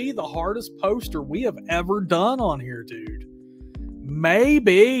may be the hardest poster we have ever done on here, dude.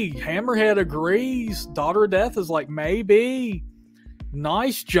 Maybe. Hammerhead agrees. Daughter of Death is like, maybe.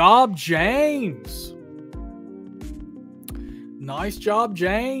 Nice job, James. Nice job,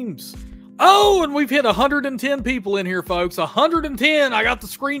 James. Oh, and we've hit 110 people in here, folks. 110. I got the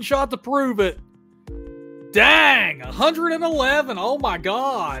screenshot to prove it. Dang, 111. Oh my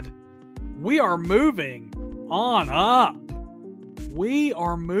God. We are moving on up. We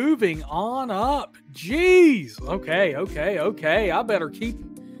are moving on up. Jeez. Okay. I better keep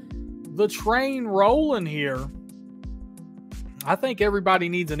the train rolling here. I think everybody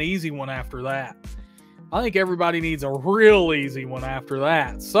needs an easy one after that. I think everybody needs a real easy one after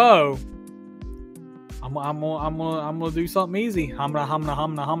that. So I'm gonna do something easy.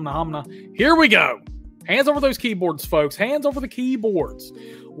 Humna. Here we go. Hands over those keyboards, folks. Hands over the keyboards.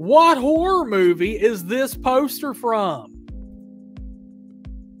 What horror movie is this poster from?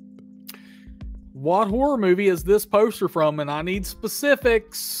 What horror movie is this poster from? And I need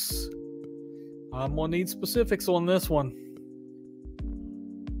specifics. I'm gonna need specifics on this one.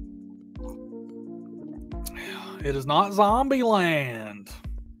 It is not Zombieland.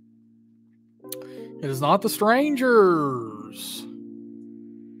 It is not The Strangers.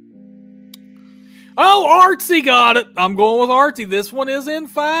 Oh, Artsy got it. I'm going with Artsy. This one is, in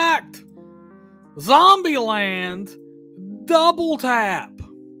fact, Zombieland Double Tap.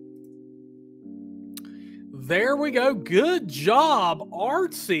 There we go. Good job,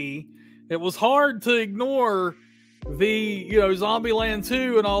 Artsy. It was hard to ignore the, Zombieland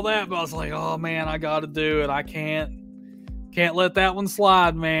 2 and all that, but I was like, oh man, I gotta do it. I can't let that one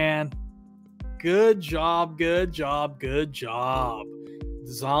slide, man. Good job.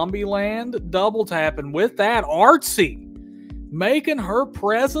 Zombieland Double Tap. And with that, Artsy making her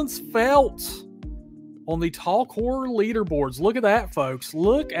presence felt on the Talk Horror leaderboards. Look at that, folks.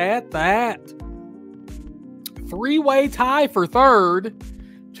 Look at that. 3-way tie for third.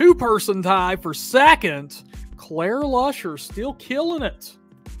 2-person tie for second. Claire Lusher still killing it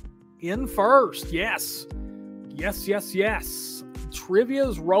in first. Yes. Trivia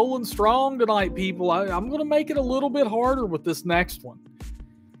is rolling strong tonight, people. I'm going to make it a little bit harder with this next one.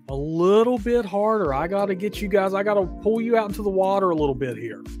 A little bit harder. I got to get you guys, I got to pull you out into the water a little bit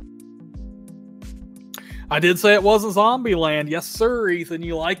here. I did say it wasn't Zombieland. Yes, sir, Ethan.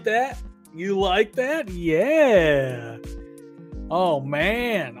 You like that? You like that? Yeah. Oh,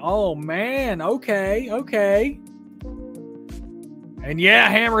 man. Okay. And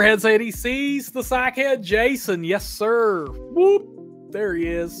yeah, Hammerhead said he sees the Sackhead Jason. Yes, sir. Whoop. There he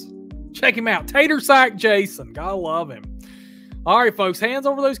is. Check him out. Tater Sack Jason. Gotta love him. All right, folks. Hands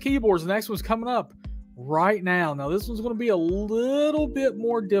over those keyboards. The next one's coming up right now. Now, this one's going to be a little bit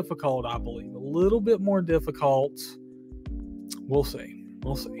more difficult, I believe. A little bit more difficult. We'll see.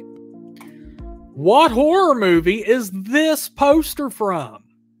 What horror movie is this poster from?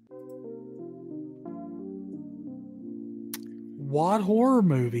 What horror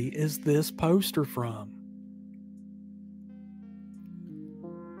movie is this poster from?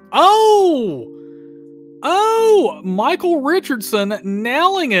 Oh! Oh, Michael Richardson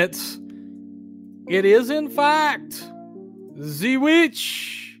nailing it. It is, in fact, the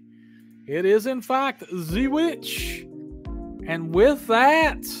witch. It is, in fact, the witch. And with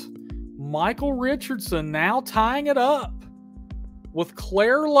that, Michael Richardson now tying it up with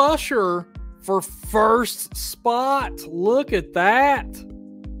Claire Lusher for first spot. Look at that.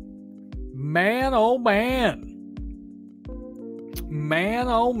 Man, oh man. Man,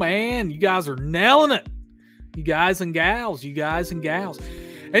 oh man. You guys are nailing it. You guys and gals. You guys and gals.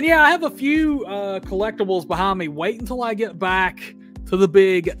 And yeah, I have a few collectibles behind me. Wait until I get back to the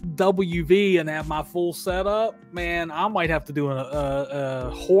big WV and have my full setup. Man, I might have to do a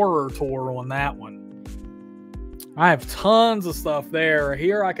horror tour on that one. I have tons of stuff there.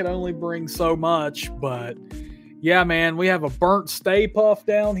 Here I could only bring so much, but yeah, man, we have a burnt Stay Puft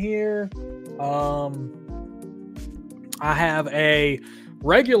down here. I have a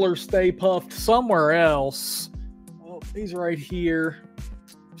regular Stay Puft somewhere else. Oh, he's right here.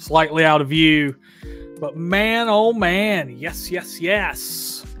 Slightly out of view. But man, oh man. Yes, yes,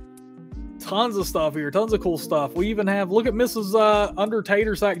 yes. Tons of stuff here. Tons of cool stuff. We even have, look at Mrs. Under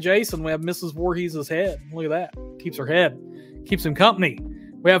Tater Sack Jason. We have Mrs. Voorhees' head. Look at that. Keeps her head. Keeps him company.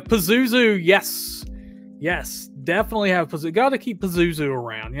 We have Pazuzu. Yes. Yes. Definitely have Pazuzu. Got to keep Pazuzu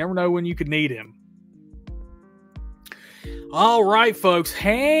around. You never know when you could need him. All right, folks.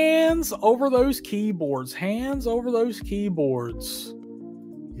 Hands over those keyboards. Hands over those keyboards.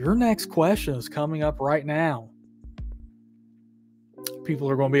 Your next question is coming up right now. People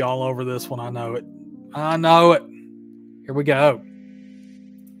are going to be all over this one. I know it. I know it. Here we go.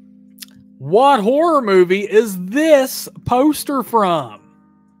 What horror movie is this poster from?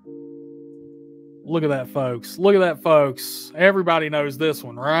 Look at that, folks. Look at that, folks. Everybody knows this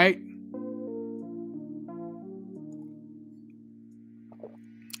one, right?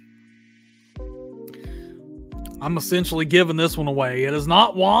 I'm essentially giving this one away. It is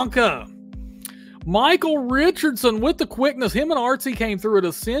not Wonka. Michael Richardson with the quickness. Him and Artsy came through at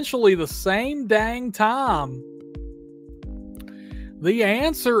essentially the same dang time. The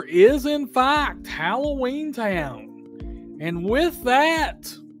answer is, in fact, Halloween Town. And with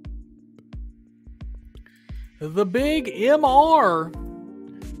that, the big MR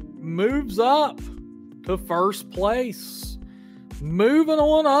moves up to first place. Moving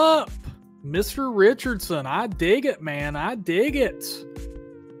on up. Mr. Richardson, I dig it, man. I dig it.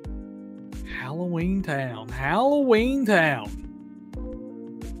 Halloween Town. Halloween Town.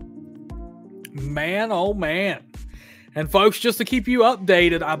 Man, oh man. And folks, just to keep you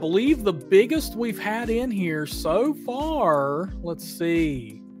updated, I believe the biggest we've had in here so far, let's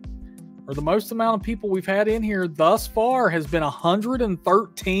see, or the most amount of people we've had in here thus far has been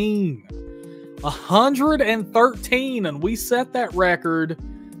 113. 113, and we set that record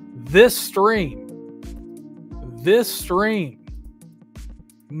this stream. This stream.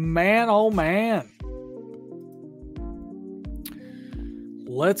 Man, oh man.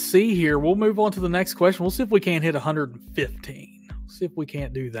 Let's see here. We'll move on to the next question. We'll see if we can't hit 115. See if we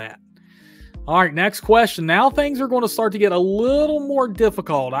can't do that. All right, next question. Now things are going to start to get a little more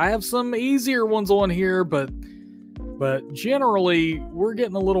difficult. I have some easier ones on here, but generally we're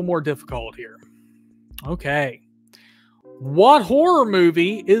getting a little more difficult here. Okay. What horror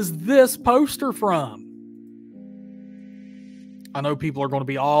movie is this poster from? I know people are going to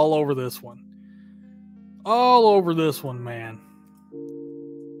be all over this one. All over this one, man.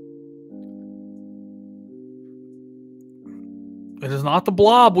 It is not The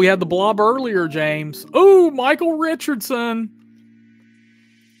Blob. We had The Blob earlier, James. Oh, Michael Richardson.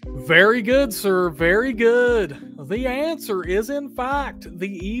 Very good, sir. Very good. The answer is, in fact, the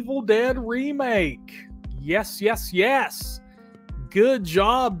Evil Dead remake. Yes, yes, yes. Good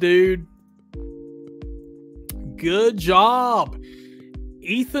job, dude. Good job.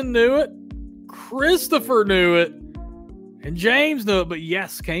 Ethan knew it. Christopher knew it. And James knew it. But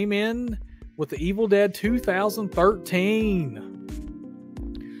yes, came in with the Evil Dead 2013.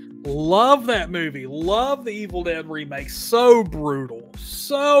 Love that movie. Love the Evil Dead remake. So brutal.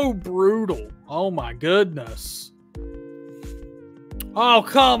 So brutal. Oh my goodness. Oh,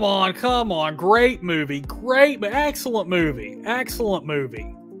 come on. Come on. Great movie. Great. Excellent movie. Excellent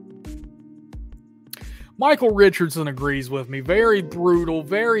movie. Michael Richardson agrees with me. Very brutal.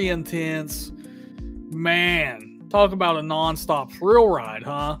 Very intense. Man. Talk about a non-stop thrill ride,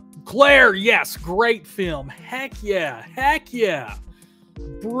 huh? Claire, yes. Great film. Heck yeah. Heck yeah.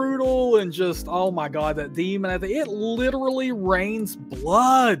 Brutal and just, oh my God, that demon. It literally rains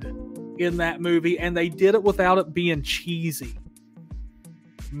blood in that movie, and they did it without it being cheesy.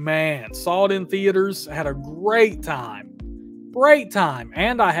 Man, saw it in theaters, had a great time. Great time.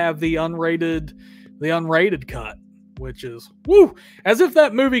 And I have the unrated the unrated cut, which is, woo, as if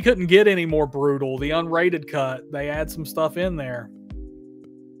that movie couldn't get any more brutal. The unrated cut, they add some stuff in there.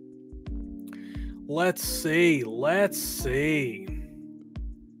 Let's see.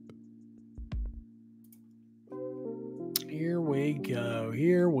 Here we go.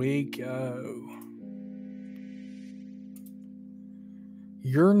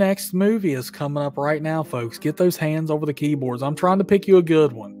 Your next movie is coming up right now, folks. Get those hands over the keyboards. I'm trying to pick you a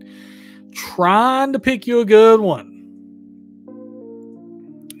good one.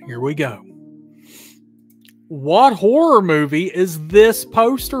 Here we go. What horror movie is this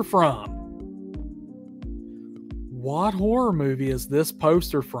poster from? What horror movie is this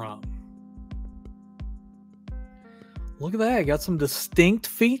poster from? Look at that. Got some distinct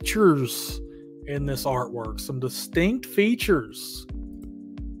features in this artwork. Some distinct features.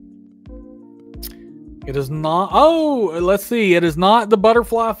 It is not... Oh, let's see. It is not the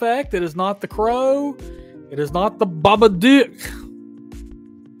Butterfly Effect. It is not the Crow. It is not the Babadook.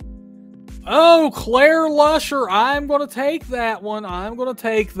 Oh, Claire Lusher. I'm going to take that one.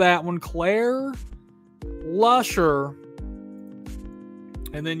 Claire Lusher.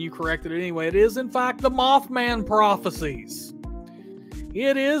 And then you corrected it anyway. It is, in fact, the Mothman Prophecies.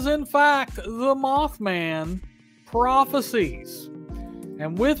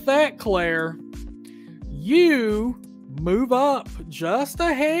 And with that, Claire, you move up just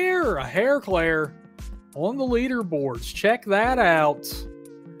a hair, Claire, on the leaderboards. Check that out.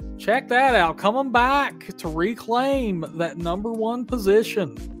 Coming back to reclaim that #1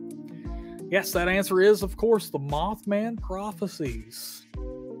 position. Yes, that answer is, of course, the Mothman Prophecies.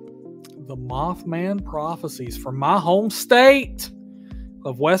 The Mothman Prophecies from my home state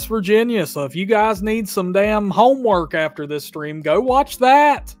of West Virginia. So if you guys need some damn homework after this stream, go watch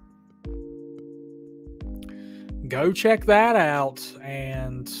that. Go check that out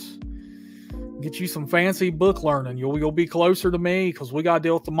and get you some fancy book learning. You'll be closer to me because we got to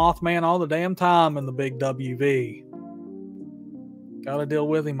deal with the Mothman all the damn time in the big WV. Got to deal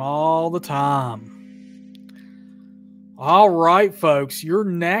with him all the time. All right, folks. Your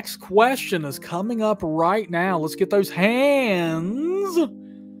next question is coming up right now. Let's get those hands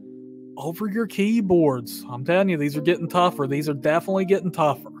over your keyboards. I'm telling you, these are getting tougher. These are definitely getting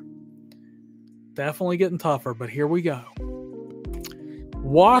tougher. But here we go.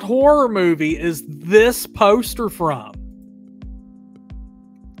 What horror movie is this poster from?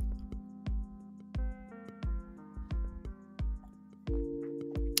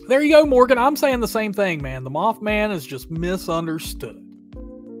 There you go, Morgan. I'm saying the same thing, man. The Mothman is just misunderstood.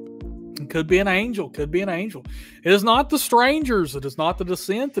 It could be an angel. It is not the Strangers. It is not the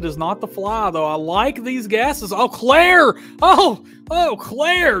Descent. It is not the Fly, though. I like these guesses. Oh, Claire. Oh,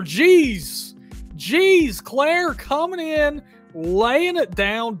 Claire. Jeez, Claire coming in, laying it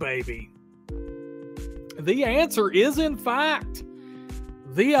down, baby. The answer is, in fact,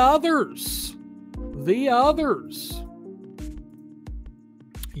 The Others.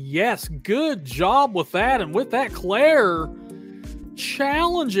 Yes, good job with that. And with that, Claire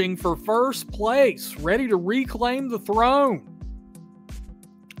challenging for first place, ready to reclaim the throne.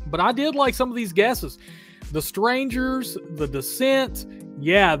 But I did like some of these guesses. The Strangers, the Descent.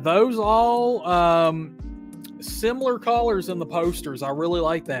 Yeah, those all similar colors in the posters. I really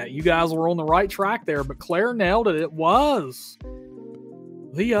like that. You guys were on the right track there, but Claire nailed it. It was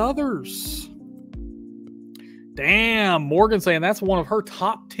The Others. Damn, Morgan saying that's one of her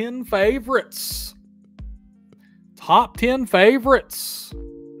top 10 favorites.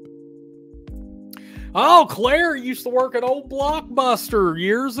 Oh, Claire used to work at old Blockbuster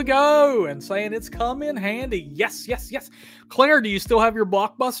years ago and saying it's come in handy. Yes. Claire, do you still have your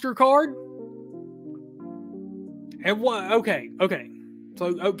Blockbuster card? And what? Okay.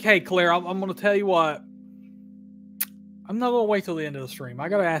 So, Claire, I'm going to tell you what. I'm not going to wait till the end of the stream. I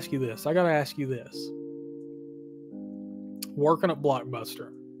got to ask you this. Working at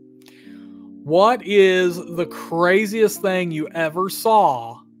Blockbuster. What is the craziest thing you ever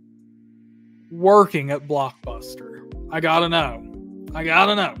saw working at Blockbuster? I gotta know.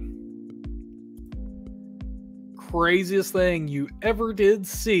 Craziest thing you ever did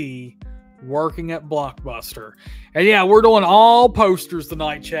see working at Blockbuster. And yeah, we're doing all posters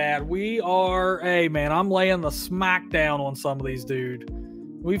tonight, Chad. We are, hey man, I'm laying the smack down on some of these, dude.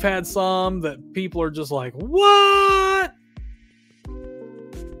 We've had some that people are just like, what?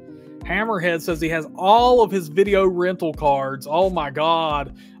 Hammerhead says he has all of his video rental cards. Oh my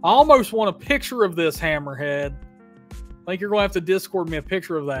God. I almost want a picture of this, Hammerhead. I think you're going to have to Discord me a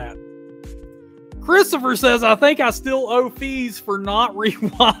picture of that. Christopher says, I think I still owe fees for not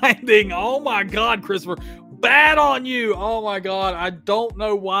rewinding. Oh my God, Christopher. bad on you. Oh my God. I don't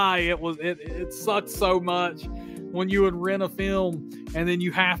know why it sucked so much when you would rent a film and then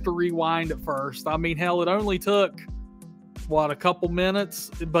you have to rewind it first. I mean, hell, it only took, what, a couple minutes,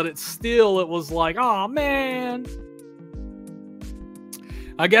 but it was like, oh man.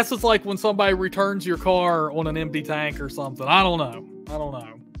 I guess it's like when somebody returns your car on an empty tank or something. I don't know.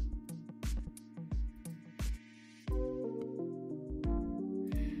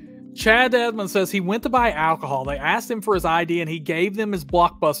 Chad Edmond says he went to buy alcohol. They asked him for his ID and he gave them his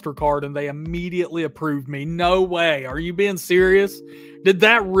Blockbuster card and they immediately approved me. No way. Are you being serious? Did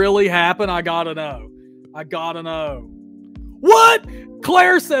that really happen? I gotta know. What?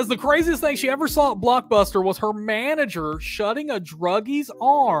 Claire says the craziest thing she ever saw at Blockbuster was her manager shutting a druggie's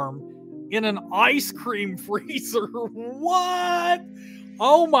arm in an ice cream freezer. What?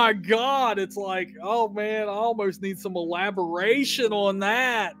 Oh my God. It's like, oh man, I almost need some elaboration on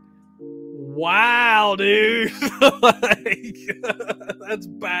that. Wow, dude. Like, that's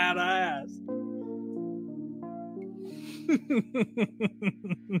badass.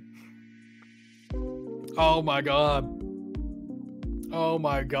 Oh my God. Oh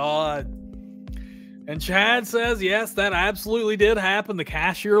my God. And Chad says, yes, that absolutely did happen. The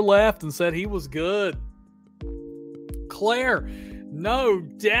cashier left and said he was good. Claire, no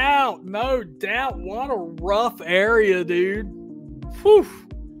doubt. What a rough area, dude. Whew.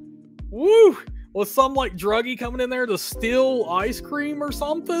 Woo! Was some like druggie coming in there to steal ice cream or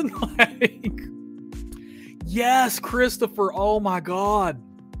something? Like, yes, Christopher. Oh my God.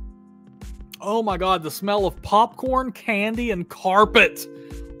 The smell of popcorn, candy, and carpet.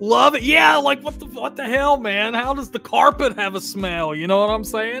 Love it. Yeah, like what the hell, man? How does the carpet have a smell? You know what I'm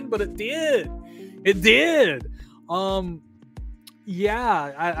saying? But it did.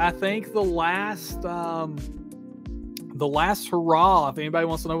 Yeah, I think the last hurrah, if anybody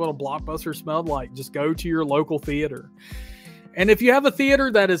wants to know what a Blockbuster smelled like, just go to your local theater. And if you have a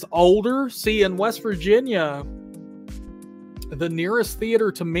theater that is older, see, in West Virginia, the nearest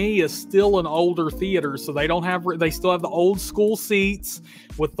theater to me is still an older theater. So they still have the old school seats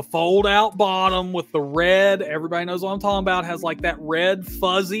with the fold out bottom with the red. Everybody knows what I'm talking about. Has like that red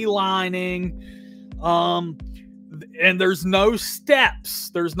fuzzy lining. And there's no steps.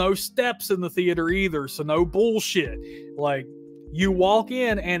 There's no steps in the theater either. So no bullshit. Like, you walk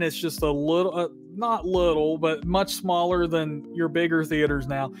in and it's just a little, not little, but much smaller than your bigger theaters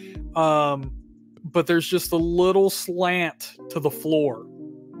now. But there's just a little slant to the floor.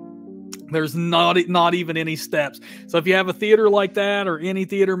 There's not even any steps. So if you have a theater like that, or any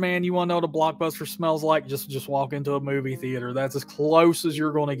theater, man, you want to know what a Blockbuster smells like, just walk into a movie theater. That's as close as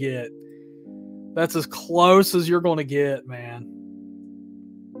you're going to get. Man.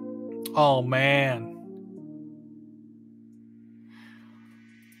 Oh, man.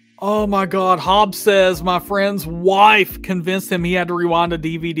 Oh, my God. Hobbs says my friend's wife convinced him he had to rewind a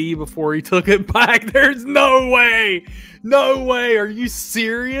DVD before he took it back. There's no way. Are you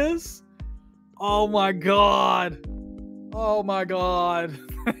serious? Oh, my God.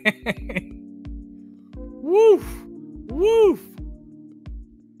 Woof.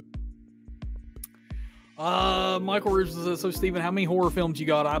 Michael Reeves says, so Steven, how many horror films you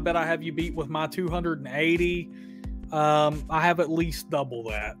got? I bet I have you beat with my 280. I have at least double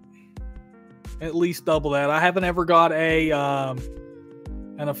that. I haven't ever got an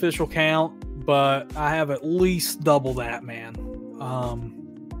official count, but I have at least double that, man.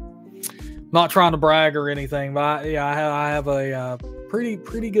 Not trying to brag or anything, but I have a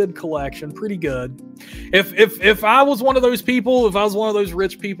pretty good collection. Pretty good. If I was one of those people, if I was one of those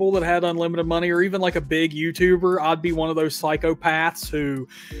rich people that had unlimited money, or even like a big YouTuber, I'd be one of those psychopaths who,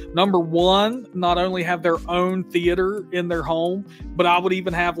 number one, not only have their own theater in their home, but I would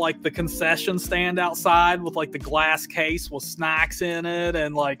even have like the concession stand outside with like the glass case with snacks in it,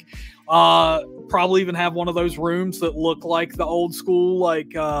 and like probably even have one of those rooms that look like the old school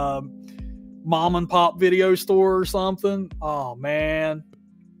like mom and pop video store or something. Oh man,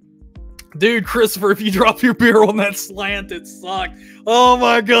 dude, Christopher, if you drop your beer on that slant, it sucked. Oh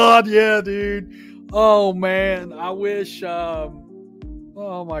my God, yeah, dude. Oh man, I wish.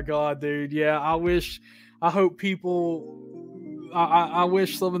 Oh my God, dude, yeah. I hope people. I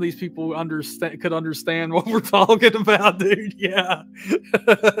wish some of these people could understand what we're talking about, dude. Yeah.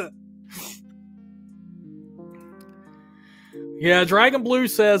 Yeah, Dragon Blue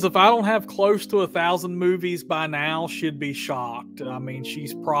says, if I don't have close to 1,000 movies by now, she'd be shocked. I mean,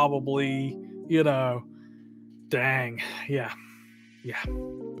 she's probably, dang. Yeah.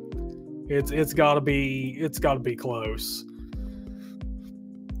 It's gotta be close.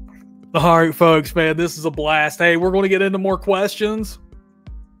 All right, folks, man, this is a blast. Hey, we're going to get into more questions.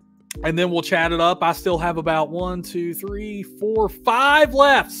 and then we'll chat it up. I still have about 1, 2, 3, 4, 5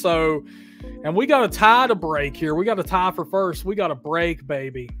 left. So, and we got a tie to break here. We got a tie for first. We got a break,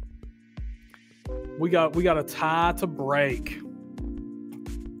 baby. We got a tie to break.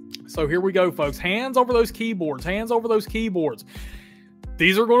 So here we go, folks. Hands over those keyboards. Hands over those keyboards.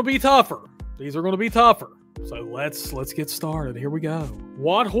 These are going to be tougher. These are going to be tougher. So let's get started. Here we go.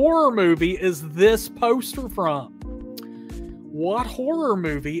 What horror movie is this poster from? What horror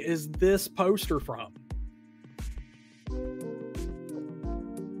movie is this poster from?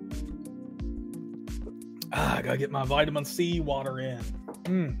 I gotta get my vitamin C water in.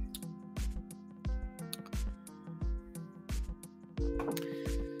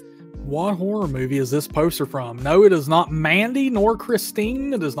 What horror movie is this poster from? No, it is not Mandy nor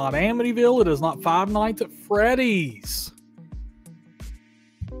Christine. It is not Amityville. It is not Five Nights at Freddy's.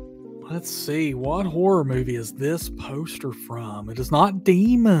 Let's see. What horror movie is this poster from? It is not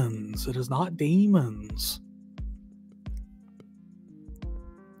Demons. It is not Demons.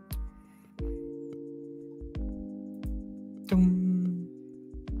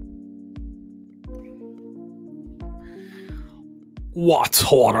 What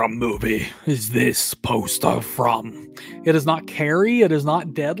horror movie is this poster from? It is not Carrie. It is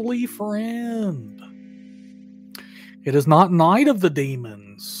not Deadly Friend. It is not Night of the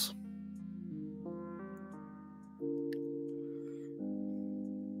Demons.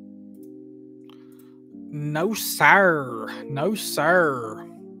 No, sir. No, sir.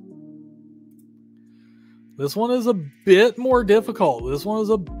 This one is a bit more difficult. This one is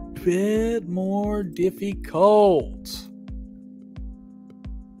a bit more difficult.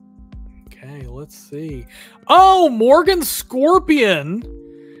 Okay, let's see. Oh, Morgan Scorpion.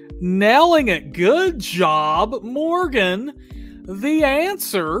 Nailing it. Good job, Morgan. The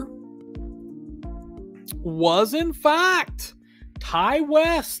answer was, in fact, Ty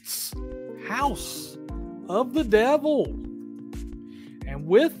West's House of the Devil. And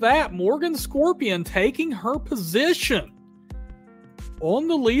with that, Morgan Scorpion taking her position on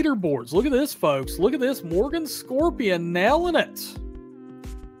the leaderboards. Look at this, folks. Look at this. Morgan Scorpion nailing it.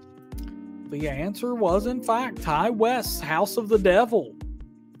 The answer was, in fact, Ty West's House of the Devil.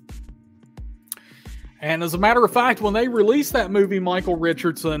 And as a matter of fact, when they released that movie, Michael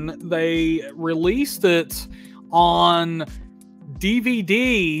Richardson, they released it on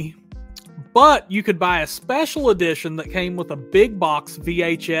DVD, but you could buy a special edition that came with a big box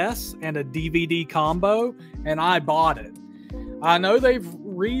VHS and a DVD combo, and I bought it. I know they've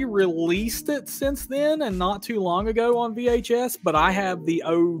re-released it since then and not too long ago on VHS, but I have the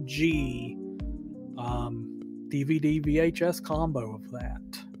OG DVD VHS combo of that.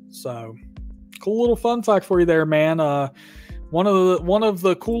 So, cool little fun fact for you there, man. One of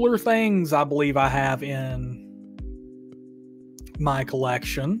the cooler things I believe I have in my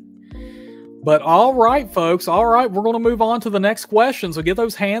collection. But all right, folks. All right, we're going to move on to the next question. So get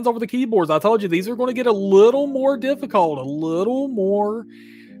those hands over the keyboards. I told you these are going to get a little more difficult. A little more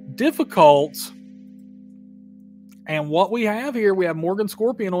difficult. And what we have here, we have Morgan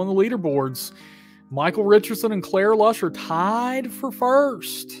Scorpion on the leaderboards. Michael Richardson and Claire Lush are tied for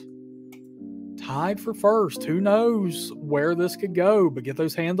first. Tied for first. Who knows where this could go? But get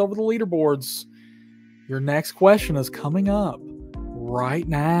those hands over the leaderboards. Your next question is coming up right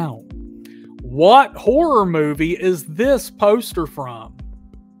now. What horror movie is this poster from?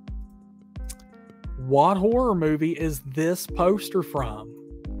 What horror movie is this poster from?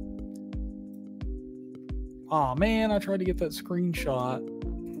 Oh man, I tried to get that screenshot.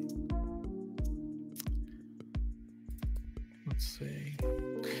 Let's see.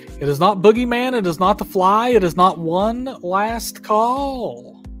 It is not Boogeyman. It is not The Fly. It is not One Last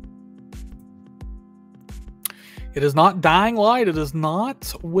Call. It is not Dying Light. It is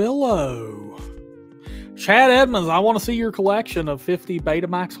not Willow. Chad Edmonds, I want to see your collection of 50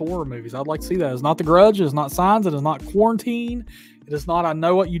 Betamax horror movies. I'd like to see that. It is not The Grudge. It is not Signs. It is not Quarantine. It is not I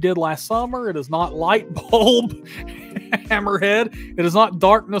Know What You Did Last Summer. It is not Light Bulb, Hammerhead. It is not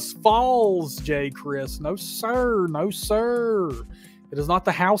Darkness Falls, J. Chris. No, sir. No, sir. It is not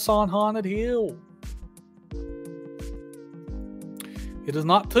The House on Haunted Hill. It is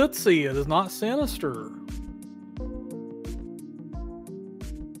not Tootsie. It is not Sinister.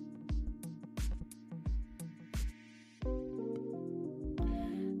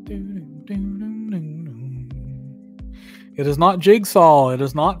 It is not Jigsaw. It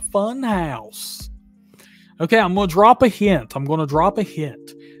is not Funhouse. Okay, I'm going to drop a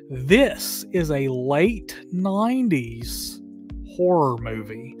hint. This is a late 90s horror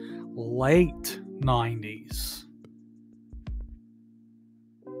movie. Late 90s.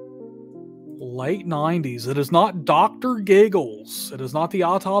 Late 90s. It is not Dr. Giggles. It is not the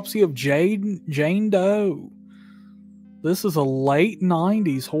autopsy of Jane Doe. This is a late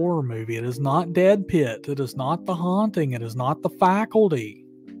 90s horror movie. It is not Dead Pit. It is not The Haunting. It is not The Faculty.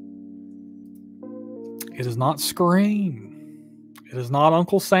 It is not Scream. It is not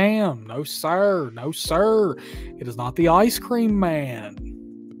Uncle Sam. No, sir. No, sir. It is not The Ice Cream Man.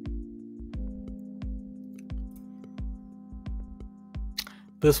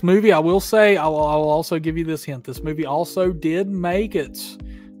 This movie, I will say, I'll also give you this hint. This movie also did make it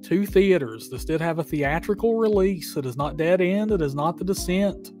to theaters. This did have a theatrical release. It is not Dead End. It is not The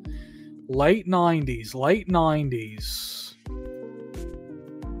Descent. Late 90s. Late 90s.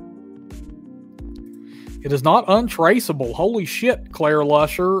 It is not Untraceable. Holy shit, Claire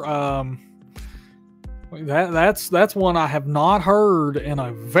Lusher. That's one I have not heard in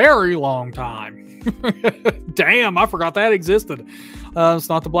a very long time. Damn, I forgot that existed. It's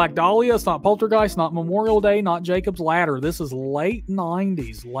not The Black Dahlia. It's not Poltergeist. Not Memorial Day. Not Jacob's Ladder. This is late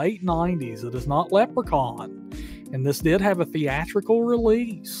 90s. Late 90s. It is not Leprechaun. And this did have a theatrical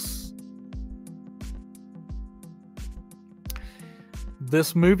release.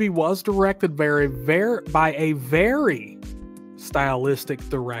 This movie was directed by a very stylistic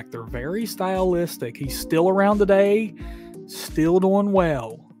director. Very stylistic. He's still around today. Still doing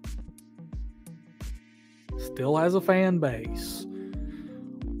well. Still has a fan base.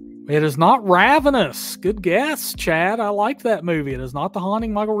 It is not Ravenous. Good guess, Chad. I like that movie. It is not The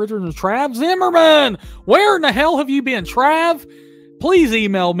Haunting, Michael Richards and Trav Zimmerman. Where in the hell have you been, Trav? Please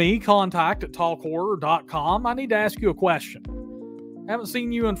email me, contact@talkhorror.com. I need to ask you a question. I haven't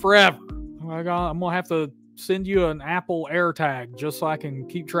seen you in forever. I'm going to have to send you an Apple AirTag just so I can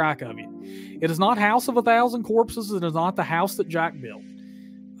keep track of you. It is not House of a Thousand Corpses. It is not The House That Jack Built.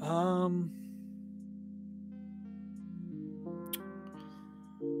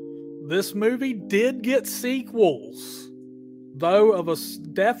 This movie did get sequels, though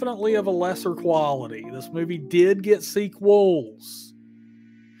definitely of a lesser quality. This movie did get sequels.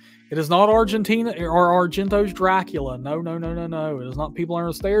 It is not Argentina or Argento's Dracula. No, no, no, no, no. It is not People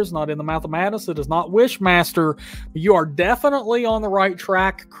Under the Stairs. Not In the Mouth of Madness. It is not Wishmaster. But you are definitely on the right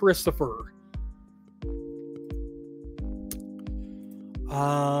track, Christopher.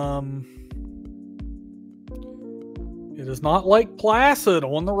 It is not Lake Placid.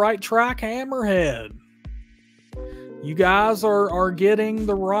 On the right track, Hammerhead. You guys are getting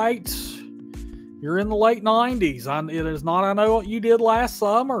the right. You're in the late 90s. It is not I Know What You Did Last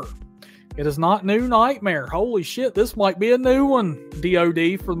Summer. It is not New Nightmare. Holy shit, this might be a new one.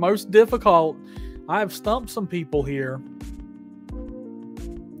 DOD for the most difficult. I have stumped some people here.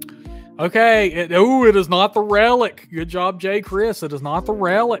 Okay, it is not The Relic. Good job, Jay Chris. It is not The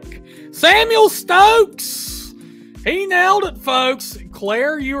Relic. Samuel Stokes! He nailed it, folks.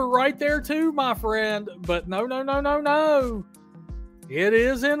 Claire, you were right there too, my friend. But no, no, no, no, no. It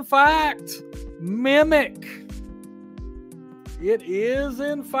is, in fact, Mimic. It is,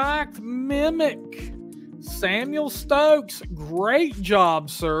 in fact, Mimic. Samuel Stokes. Great job,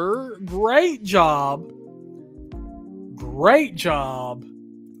 sir. Great job. Great job.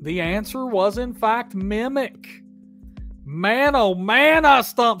 The answer was, in fact, Mimic. Man, oh man, I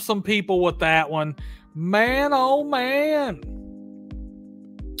stumped some people with that one. Man, oh man.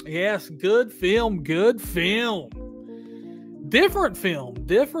 Yes, good film, good film. Different film,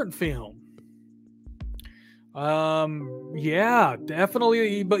 different film. Yeah,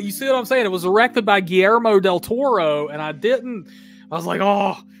 definitely. But you see what I'm saying? It was directed by Guillermo del Toro, and I was like,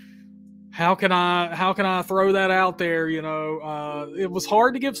 oh, how can I throw that out there? You know, it was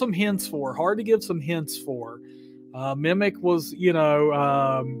hard to give some hints for. Mimic was,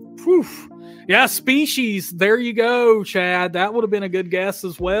 yeah, Species. There you go, Chad. That would have been a good guess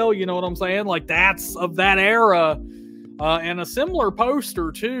as well. You know what I'm saying? Like, that's of that era, and a similar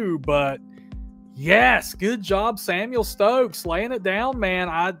poster too. But yes, good job, Samuel Stokes, laying it down, man.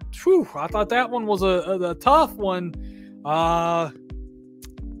 I thought that one was a tough one.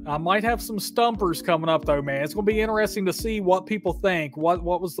 I might have some stumpers coming up, though, man. It's going to be interesting to see what people think. What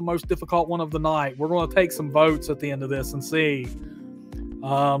was the most difficult one of the night? We're going to take some votes at the end of this and see.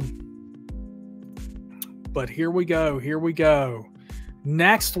 But here we go. Here we go.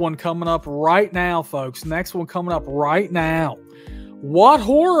 Next one coming up right now, folks. Next one coming up right now. What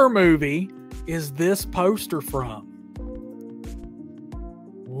horror movie is this poster from?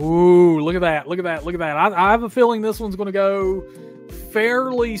 Ooh, look at that. Look at that. Look at that. I have a feeling this one's going to go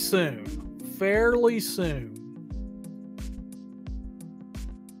fairly soon. Fairly soon.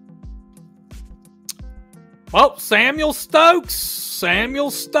 Oh, Samuel Stokes.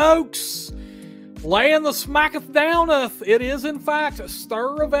 Samuel Stokes. Laying the smacketh downeth. It is, in fact,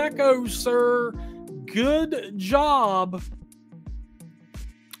 Stir of Echoes, sir. Good job.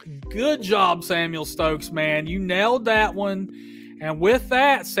 Good job, Samuel Stokes, man. You nailed that one. And with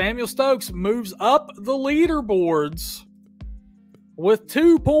that, Samuel Stokes moves up the leaderboards with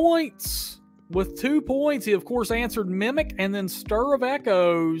 2 points. With 2 points, he, of course, answered Mimic and then Stir of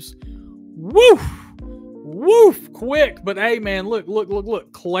Echoes. Woof! Woof! Quick. But, hey, man,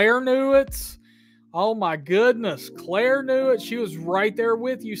 look. Claire knew it. Oh, my goodness. Claire knew it. She was right there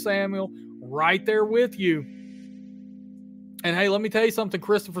with you, Samuel. Right there with you. And hey, let me tell you something.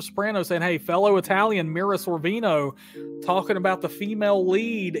 Christopher Soprano saying, hey, fellow Italian Mira Sorvino talking about the female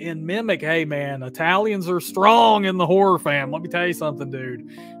lead in Mimic. Hey, man, Italians are strong in the horror fam. Let me tell you something, dude.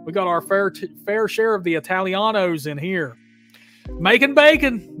 We got our fair share of the Italianos in here. Making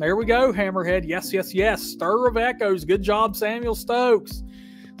bacon. There we go, Hammerhead. Yes, yes, yes. Stir of Echoes. Good job, Samuel Stokes.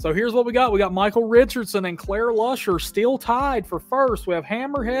 So here's what we got. We got Michael Richardson and Claire Lusher still tied for first. We have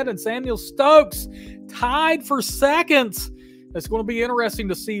Hammerhead and Samuel Stokes tied for second. It's going to be interesting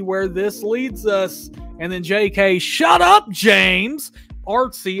to see where this leads us. And then JK, shut up, James,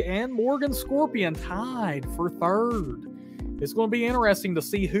 Artsy, and Morgan Scorpion tied for third. It's going to be interesting to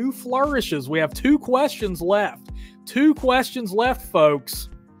see who flourishes. We have 2 questions left. 2 questions left, folks.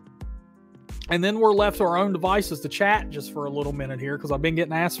 And then we're left to our own devices to chat just for a little minute here because I've been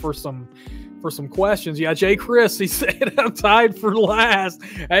getting asked for some questions. Yeah, Jay Chris, he said I'm tied for last.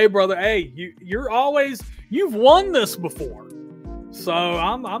 Hey, brother, hey, you've won this before. So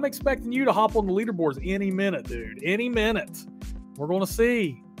I'm expecting you to hop on the leaderboards any minute, dude. Any minute. We're going to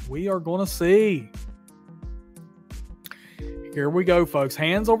see. We are going to see. Here we go, folks.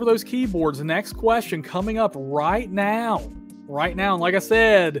 Hands over those keyboards. The next question coming up right now. Right now. And like I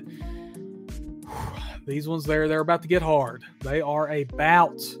said, these ones they're about to get hard. They are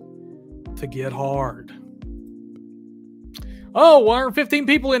about to get hard. Oh, 115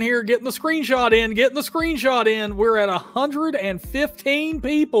 people in here getting the screenshot in. We're at 115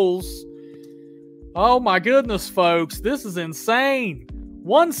 peoples. Oh my goodness, folks. This is insane.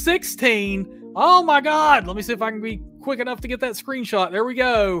 116. Oh my God. Let me see if I can be quick enough to get that screenshot. There we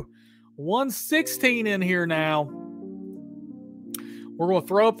go. 116 in here now. We're going to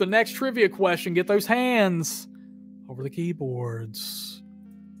throw up the next trivia question. Get those hands over the keyboards.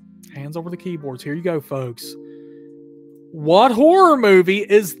 Hands over the keyboards. Here you go, folks. What horror movie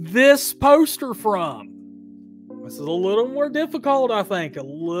is this poster from? This is a little more difficult, I think. A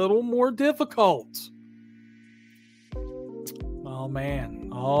little more difficult. Oh, man.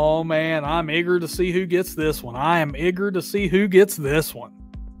 Oh, man. I'm eager to see who gets this one. I am eager to see who gets this one.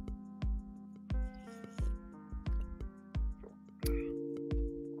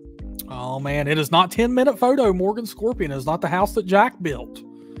 Oh, man. It is not 10-minute photo, Morgan Scorpion. It is not The House That Jack Built.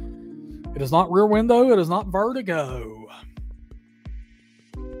 It is not Rear Window. It is not Vertigo.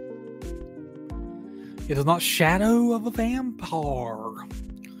 It is not Shadow of a Vampire.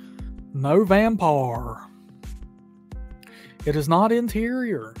 No vampire. It is not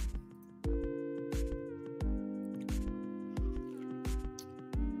Interior.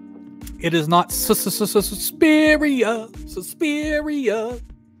 It is not Suspiria. Suspiria.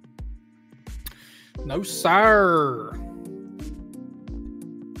 No, sir.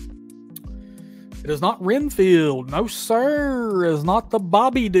 It is not Renfield. No, sir. It is not the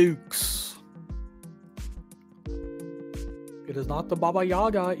Bobby Dukes. It is not the Baba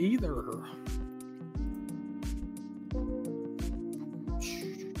Yaga either.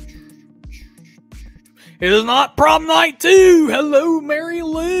 It is not Prom Night 2. Hello, Mary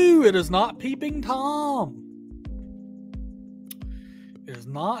Lou. It is not Peeping Tom. It is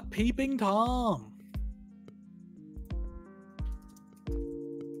not Peeping Tom.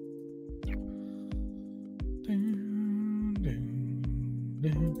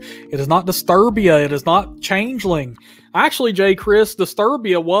 It is not Disturbia. It is not Changeling. Actually, Jay Chris,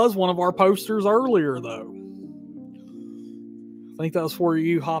 Disturbia was one of our posters earlier, though. I think that was where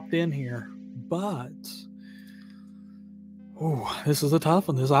you hopped in here. But, oh, this is a tough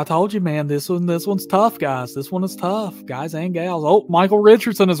one. I told you, man, this one's tough, guys. This one is tough, guys and gals. Oh, Michael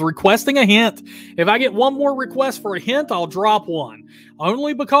Richardson is requesting a hint. If I get one more request for a hint, I'll drop one.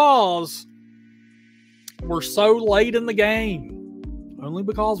 Only because we're so late in the game. Only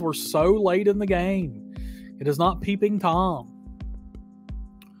because we're so late in the game. It is not Peeping Tom.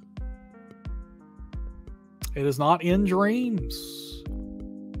 It is not In Dreams.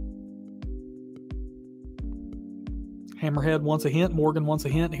 Hammerhead wants a hint. Morgan wants a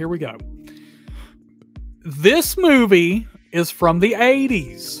hint. Here we go. This movie is from the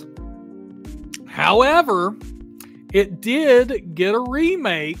 80s. However, it did get a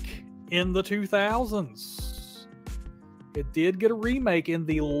remake in the 2000s. It did get a remake in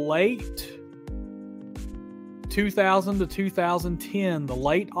the late 2000 to 2010, the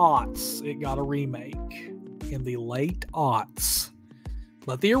late aughts. It got a remake in the late aughts.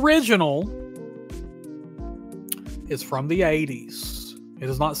 But the original is from the 80s. It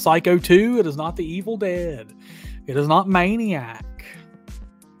is not Psycho 2. It is not The Evil Dead. It is not Maniac.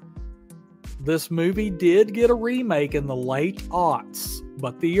 This movie did get a remake in the late aughts,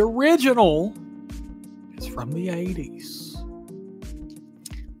 but the original is from the 80s.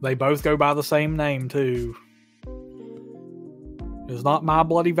 They both go by the same name, too. It is not My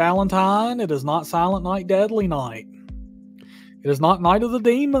Bloody Valentine. It is not Silent Night, Deadly Night. It is not Night of the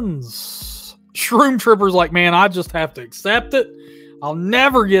Demons. Shroom Tripper's like, man, I just have to accept it. I'll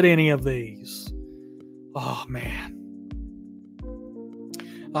never get any of these. Oh, man.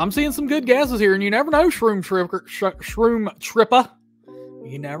 I'm seeing some good guesses here, and you never know, Shroom Tripper.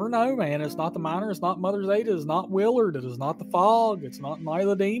 You never know, man. It's not The Miner. It's not Mother's Aid. It is not Willard. It is not The Fog. It's not Night of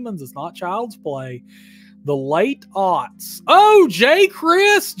the Demons. It's not Child's Play. The late aughts. Oh, J.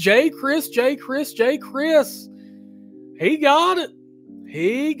 Chris. He got it.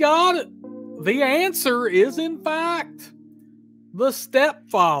 He got it. The answer is, in fact, The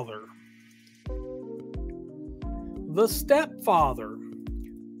Stepfather. The Stepfather.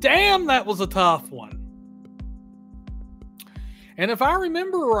 Damn, that was a tough one. And if I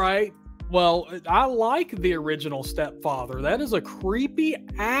remember right, well, I like the original Stepfather. That is a creepy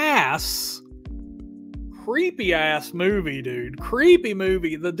ass movie, dude. Creepy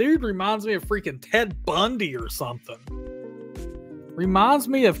movie. The dude reminds me of freaking Ted Bundy or something.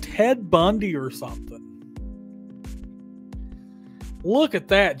 Look at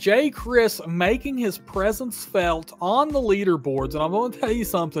that. J. Chris making his presence felt on the leaderboards. And I'm going to tell you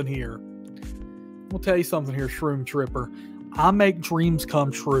something here. Shroom Tripper. I make dreams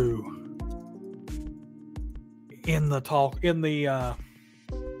come true. In the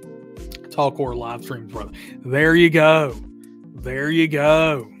Talkcore live streams, brother. There you go.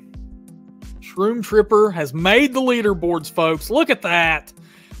 Shroom Tripper has made the leaderboards, folks. Look at that.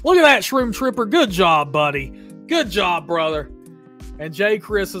 Shroom Tripper. Good job, buddy. Good job, brother. And Jay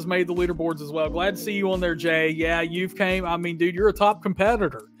Chris has made the leaderboards as well. Glad to see you on there, Jay. Yeah, you've came. I mean, dude, you're a top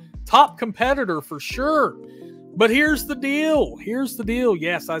competitor. Top competitor for sure. But here's the deal.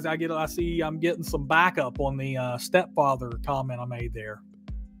 Yes, I see I'm getting some backup on the Stepfather comment I made there.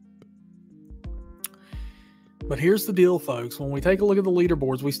 But here's the deal, folks. When we take a look at the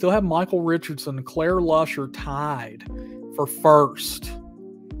leaderboards, we still have Michael Richardson and Claire Lusher tied for first.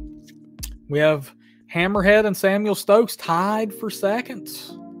 We have Hammerhead and Samuel Stokes tied for second.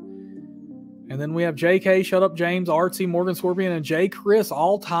 And then we have JK, Shut Up James, Artsy, Morgan Scorpion, and J. Chris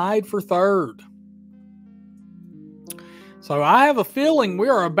all tied for third. So I have a feeling we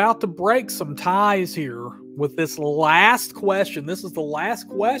are about to break some ties here with this last question. This is the last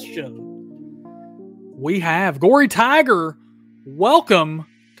question we have. Gory Tiger, welcome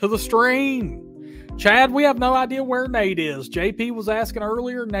to the stream. Chad, we have no idea where Nate is. JP was asking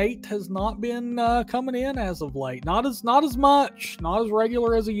earlier. Nate has not been coming in as of late. Not as much. Not as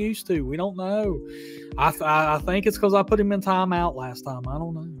regular as he used to. We don't know. I think it's because I put him in timeout last time. I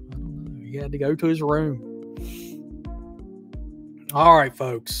don't know. He had to go to his room. All right,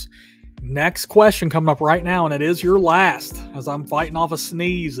 folks. Next question coming up right now, and it is your last, as I'm fighting off a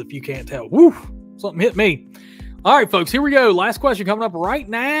sneeze, if you can't tell. Woo! Something hit me. All right, folks, here we go. Last question coming up right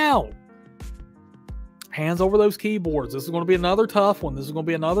now. Hands over those keyboards. This is going to be another tough one.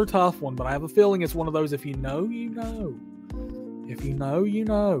 But I have a feeling it's one of those, if you know, you know. If you know, you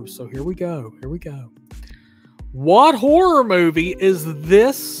know. So here we go. What horror movie is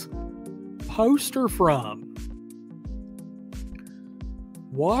this poster from?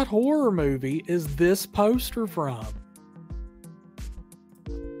 What horror movie is this poster from?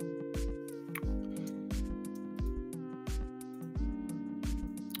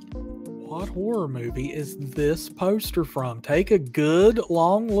 What horror movie is this poster from? Take a good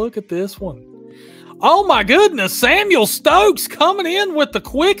long look at this one. Oh my goodness, Samuel Stokes coming in with the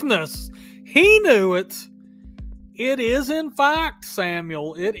quickness. He knew it. It is in fact,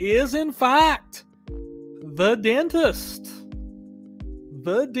 Samuel. It is in fact The Dentist.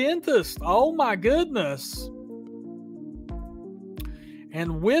 The Dentist. Oh my goodness.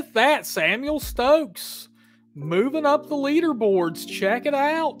 And with that, Samuel Stokes moving up the leaderboards. Check it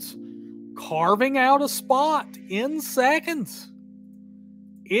out. Carving out a spot in seconds.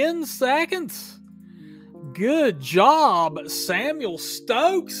 Good job, Samuel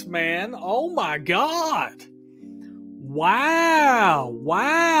Stokes, man. Oh my God. Wow.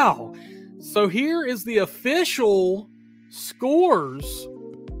 So here is the official scores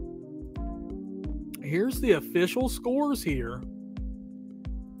here's the official scores here.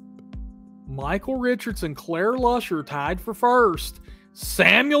 Michael Richardson, Claire Lusher tied for first.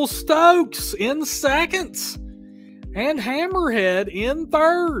 Samuel Stokes in second. And Hammerhead in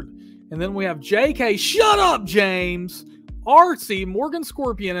third. And then we have JK, shut up, James, Artsy, Morgan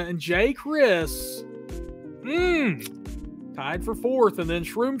Scorpion, and J. Chris. Tied for fourth. And then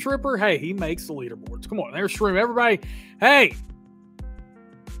Shroom Tripper, hey, he makes the leaderboards. Come on, there's Shroom. Everybody, hey,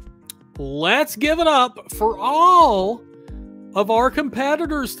 let's give it up for all of our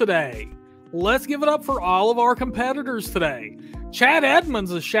competitors today. Let's give it up for all of our competitors today. Chad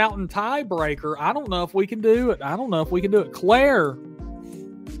Edmonds is shouting tiebreaker. I don't know if we can do it.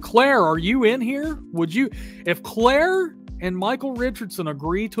 Claire, are you in here? Would you, if Claire and Michael Richardson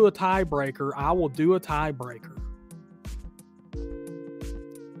agree to a tiebreaker, I will do a tiebreaker.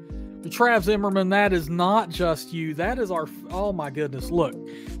 Trav Zimmerman, that is not just you. That is our, oh my goodness. Look,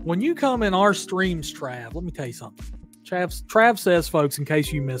 when you come in our streams, Trav, let me tell you something. Trav says, folks, in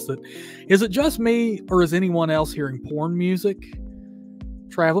case you missed it, is it just me or is anyone else hearing porn music?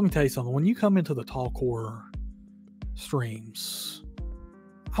 Trav, let me tell you something. When you come into the Talk Horror streams,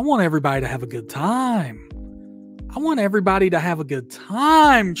 I want everybody to have a good time. Trav.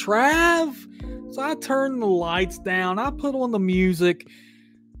 So I turn the lights down. I put on the music.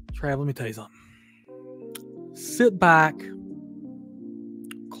 Trav, let me tell you something. Sit back.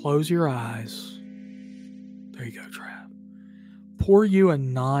 Close your eyes. There you go, Trav. Pour you a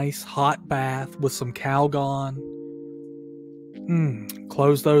nice hot bath with some Calgon.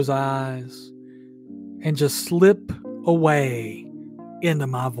 Close those eyes. And just slip away into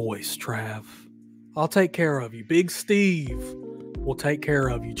my voice, Trav. I'll take care of you. Big Steve will take care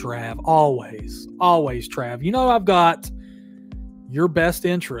of you, Trav. Always. Always, Trav. You know I've got your best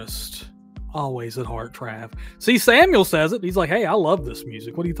interest always at heart, Trav. See, Samuel says it. He's like, hey, I love this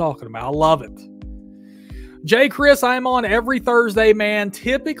music. What are you talking about? I love it. Jay Chris, I'm on every Thursday, man.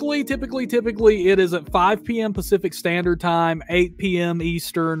 Typically, it is at 5 p.m. Pacific Standard Time, 8 p.m.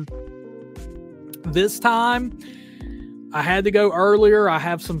 Eastern. This time, I had to go earlier.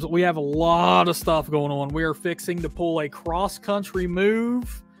 We have a lot of stuff going on. We are fixing to pull a cross-country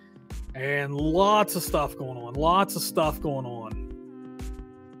move and lots of stuff going on.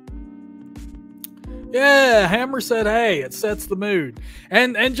 Yeah, Hammer said, hey, it sets the mood.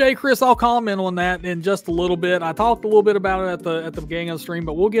 And Jay Chris, I'll comment on that in just a little bit. I talked a little bit about it at the beginning of the stream,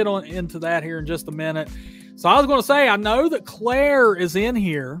 but we'll get on into that here in just a minute. So I was going to say, I know that Claire is in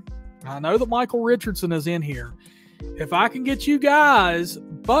here. I know that Michael Richardson is in here. If I can get you guys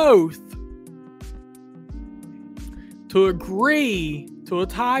both to agree to a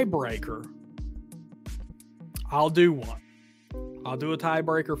tiebreaker, I'll do one. I'll do a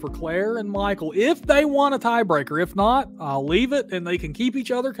tiebreaker for Claire and Michael if they want a tiebreaker. If not, I'll leave it and they can keep each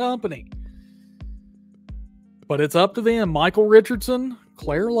other company. But it's up to them. Michael Richardson,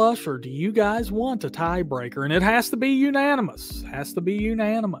 Claire Lusher, do you guys want a tiebreaker? And it has to be unanimous.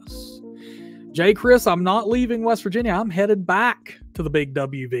 Jay Chris, I'm not leaving West Virginia. I'm headed back to the big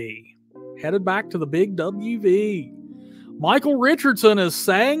WV. Michael Richardson is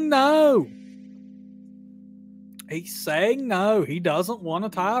saying no. He's saying no. He doesn't want a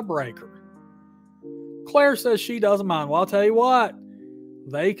tiebreaker. Claire says she doesn't mind. Well, I'll tell you what.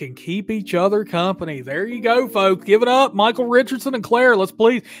 They can keep each other company. There you go, folks. Give it up. Michael Richardson and Claire. Let's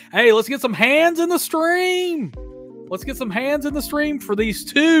get some hands in the stream. Let's get some hands in the stream for these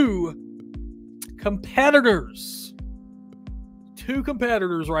two competitors. Two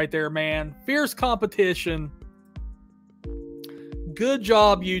competitors right there, man. Fierce competition. Good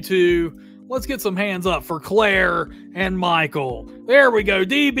job, you two. Let's get some hands up for Claire and Michael. There we go.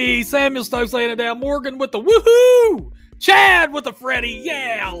 DB, Samuel Stokes laying it down. Morgan with the woohoo. Chad with the Freddy.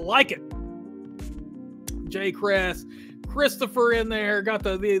 Yeah, I like it. Jay Cress. Christopher in there. Got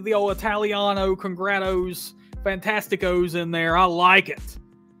the old Italiano congratos, fantasticos in there. I like it.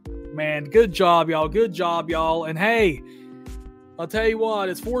 Man, good job, y'all. And hey, I'll tell you what,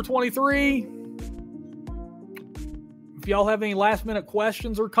 it's 4:23. If y'all have any last-minute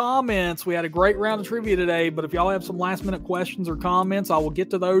questions or comments, we had a great round of trivia today, but if y'all have some last-minute questions or comments, I will get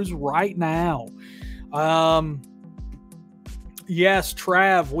to those right now. Yes,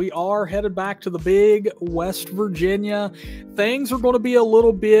 Trav, we are headed back to the big West Virginia. Things are going to be a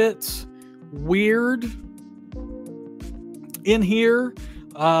little bit weird in here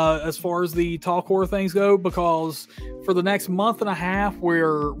as far as the Talk Horror things go, because for the next month and a half, we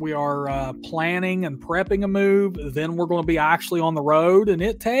are planning and prepping a move. Then we're going to be actually on the road, and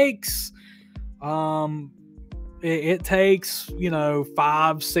it takes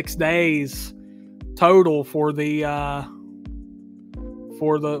 5-6 days total for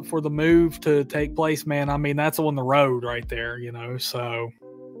for the move to take place, man, I mean, that's on the road right there, so.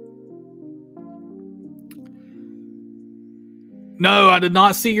 No, I did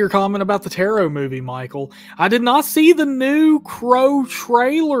not see your comment about the Tarot movie, Michael. I did not see the new Crow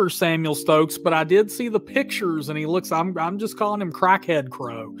trailer, Samuel Stokes, but I did see the pictures, and he looks, I'm just calling him Crackhead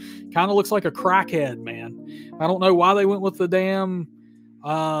Crow. Kind of looks like a crackhead, man. I don't know why they went with the damn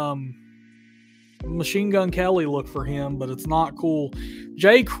Machine Gun Kelly look for him, but it's not cool.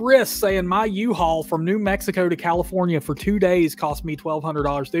 Jay Chris saying, my U-Haul from New Mexico to California for 2 days cost me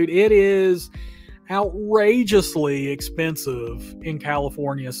 $1,200. Dude, it is outrageously expensive in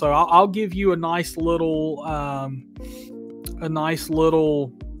California. So I'll give you a nice little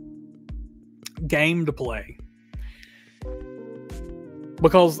game to play,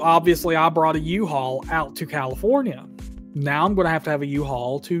 because obviously I brought a U-Haul out to California. Now I'm going to have a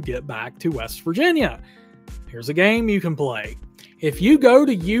U-Haul to get back to West Virginia. Here's a game you can play. If you go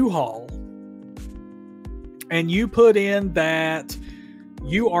to U-Haul and you put in that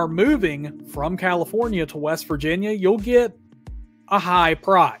you are moving from California to West Virginia, you'll get a high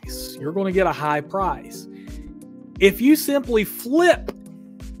price. You're going to get a high price. If you simply flip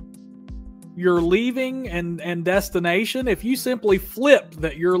your leaving and destination, if you simply flip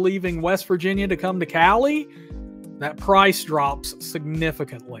that you're leaving West Virginia to come to Cali, that price drops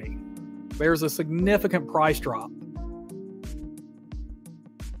significantly. There's a significant price drop.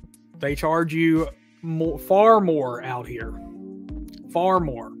 They charge you far more out here. Far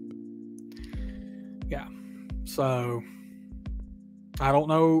more. Yeah. So I don't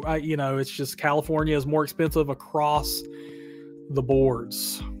know. It's just California is more expensive across the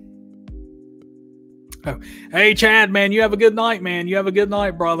boards. Oh, hey, Chad, man, you have a good night, man. You have a good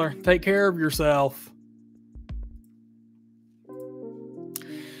night, brother. Take care of yourself.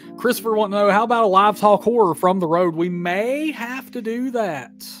 Christopher wants to know, how about a live talk horror from the road? We may have to do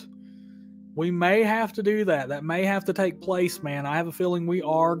that. That may have to take place, man. I have a feeling we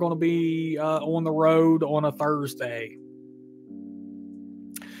are going to be on the road on a Thursday.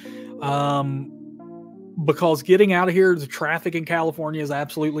 Because getting out of here, the traffic in California is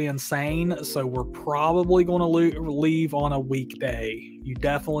absolutely insane. So we're probably going to leave on a weekday. You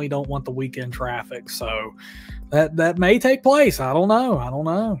definitely don't want the weekend traffic. So that may take place. I don't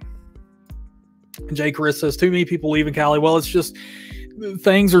know. Jay Chris says, too many people leaving Cali. Well, it's just,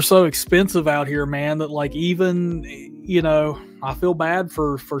 things are so expensive out here, man, that like even, I feel bad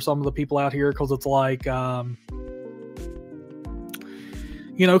for some of the people out here, because it's like,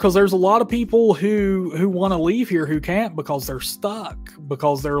 because there's a lot of people who want to leave here who can't, because they're stuck,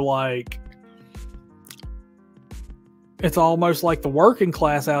 because they're like, it's almost like the working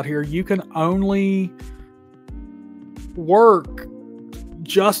class out here. You can only work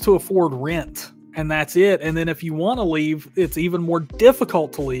just to afford rent. And that's it. And then if you want to leave, it's even more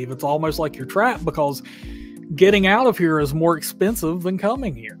difficult to leave. It's almost like you're trapped, because getting out of here is more expensive than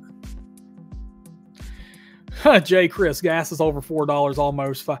coming here. Jay Chris, gas is over $4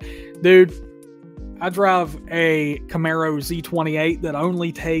 almost. Dude, I drive a Camaro Z28 that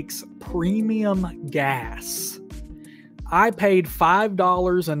only takes premium gas. I paid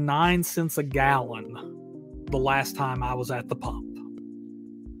 $5.09 a gallon the last time I was at the pump.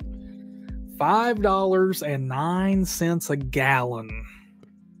 $5.09 a gallon.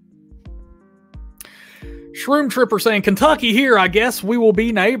 Shroom Tripper saying, Kentucky here, I guess we will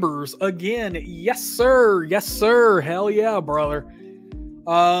be neighbors again. Yes, sir. Yes, sir. Hell yeah, brother.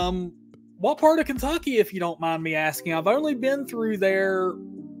 What part of Kentucky, if you don't mind me asking? I've only been through there.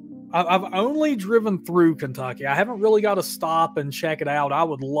 I've only driven through Kentucky. I haven't really got to stop and check it out. I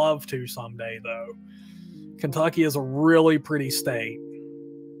would love to someday, though. Kentucky is a really pretty state.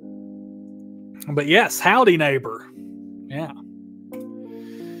 But yes, howdy, neighbor. Yeah.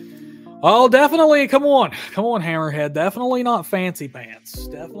 Oh, definitely. Come on, Hammerhead. Definitely not fancy pants.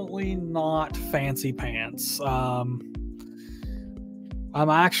 Definitely not fancy pants. I'm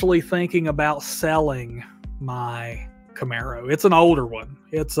actually thinking about selling my Camaro. It's an older one.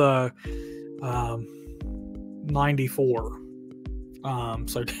 It's a 94.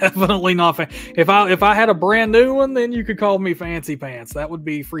 So definitely not. If I had a brand new one, then you could call me fancy pants. That would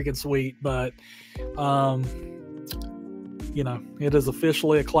be freaking sweet. But it is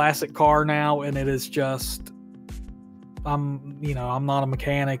officially a classic car now, and it is just, I'm not a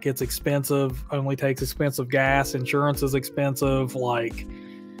mechanic. It's expensive. Only takes expensive gas. Insurance is expensive.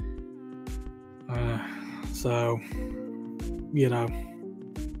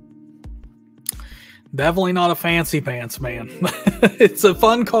 Definitely not a fancy pants, man. It's a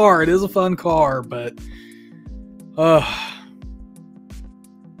fun car. It is a fun car, but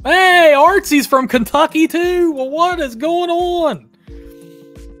hey, Artsy's from Kentucky too. Well, what is going on?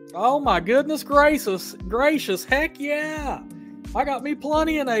 Oh my goodness gracious, heck yeah. I got me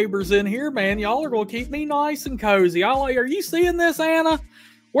plenty of neighbors in here, man. Y'all are going to keep me nice and cozy. Are you seeing this, Anna?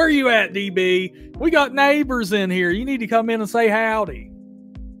 Where you at, DB? We got neighbors in here. You need to come in and say howdy.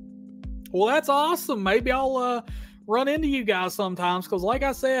 Well, that's awesome. Maybe I'll run into you guys sometimes because, like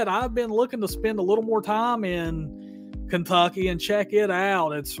I said, I've been looking to spend a little more time in Kentucky and check it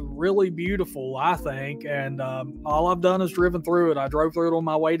out. It's really beautiful, I think, and all I've done is driven through it. I drove through it on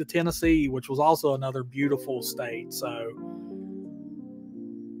my way to Tennessee, which was also another beautiful state. So,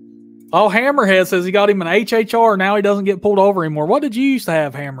 oh, Hammerhead says he got him an HHR. Now he doesn't get pulled over anymore. What did you used to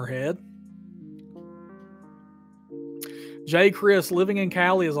have, Hammerhead? Jay Chris, living in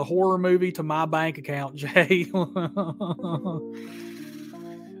Cali is a horror movie to my bank account, Jay.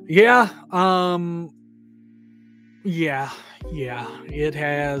 Yeah. Yeah. It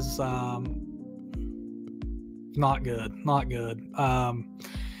has, not good.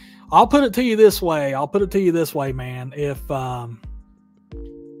 I'll put it to you this way. Man.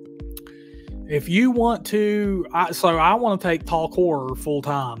 If you want to, I want to take talk horror full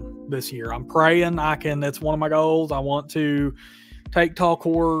time this year. I'm praying I can. That's one of my goals. I want to take talk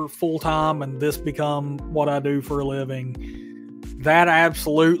horror full time and this become what I do for a living. That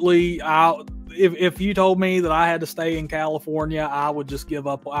absolutely. If you told me that I had to stay in California, I would just give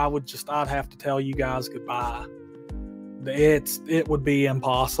up. I'd have to tell you guys goodbye. It would be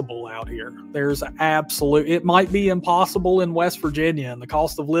impossible out here. It might be impossible in West Virginia, and the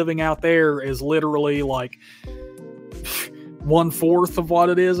cost of living out there is literally like 1/4 of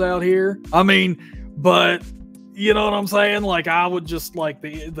what it is out here. I mean, but you know what I'm saying? Like, I would just like the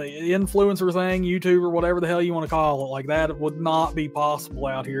influencer thing, YouTube or whatever the hell you want to call it, like that would not be possible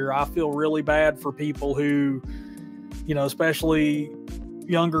out here. I feel really bad for people who, you know, especially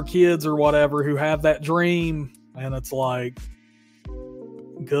younger kids or whatever who have that dream. And it's like,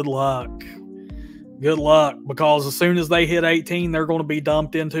 good luck, because as soon as they hit 18, they're going to be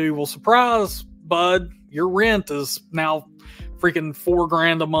dumped into, well, surprise, bud, your rent is now freaking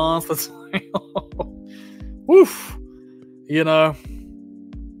 $4,000 a month. It's like, woof, you know.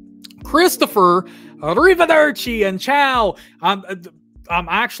 Christopher, arrivederci and ciao. I'm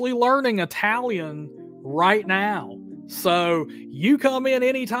actually learning Italian right now. So you come in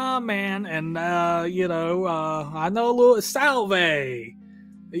anytime, man, and I know a little salve.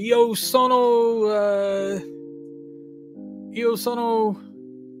 Io sono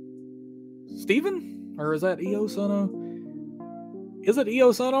Steven? Or is that io sono? Is it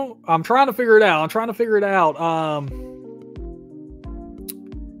io sono? I'm trying to figure it out.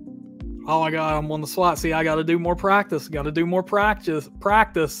 Oh my God, I'm on the spot. See, I got to do more practice.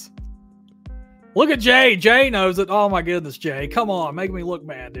 Practice. Look at Jay. Jay knows it. Oh my goodness, Jay. Come on. Make me look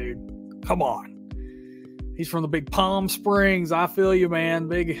bad, dude. Come on. He's from the big Palm Springs. I feel you, man.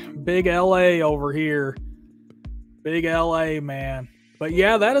 Big LA over here. Big LA, man. But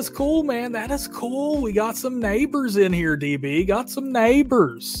yeah, that is cool, man. That is cool. We got some neighbors in here, DB. Got some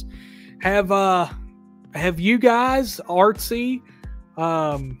neighbors. Have you guys, Artsy,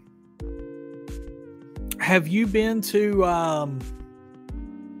 have you been to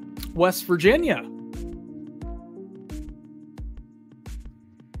West Virginia?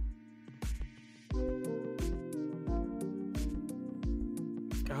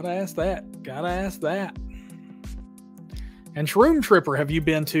 Gotta ask that. And Shroom Tripper, have you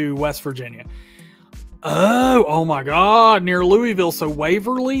been to West Virginia? Oh my God, near Louisville, so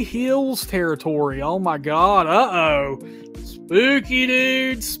Waverly Hills territory. Oh my God, uh-oh. Spooky,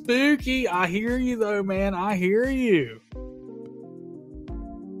 dude, spooky. I hear you though, man, I hear you.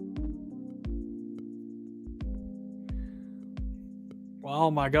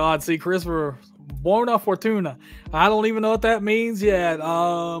 Oh my God, see, Christopher, buona fortuna. I don't even know what that means yet.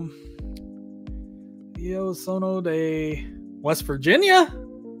 Io sono de West Virginia.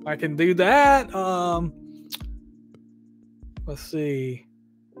 I can do that. Let's see.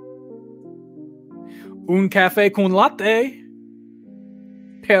 Un caffè con latte,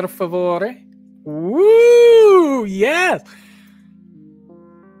 per favore. Woo! Yes.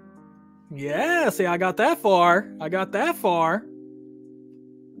 Yeah, see, I got that far.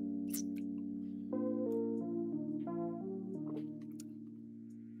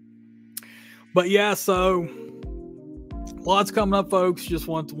 But yeah, so lots coming up, folks. Just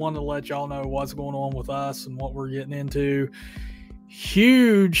want to let y'all know what's going on with us and what we're getting into.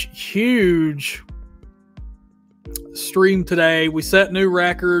 Huge stream today. We set new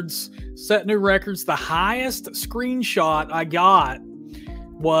records. The highest screenshot I got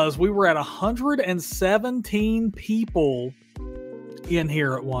was we were at 117 people in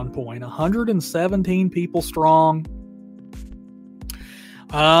here at one point. 117 people strong.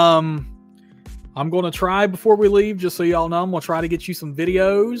 I'm going to try before we leave, just so y'all know, I'm going to try to get you some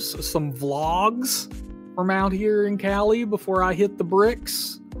videos, some vlogs from out here in Cali before I hit the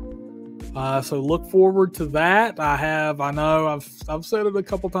bricks. So look forward to that. I know I've said it a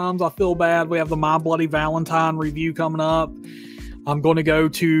couple times. I feel bad. We have the My Bloody Valentine review coming up. I'm going to go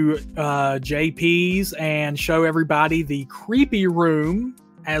to JP's and show everybody the creepy room,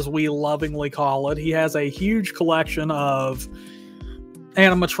 as we lovingly call it. He has a huge collection of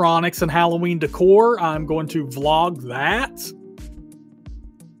animatronics and Halloween decor. I'm going to vlog that.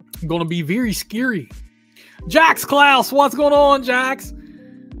 I'm going to be very scary. Jax Klaus, what's going on, Jax?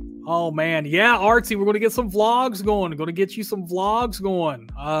 Oh man, yeah, Artsy, we're going to get some vlogs going. I'm going to get you some vlogs going.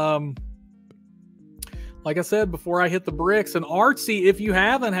 Like I said, before I hit the bricks. And Artsy, if you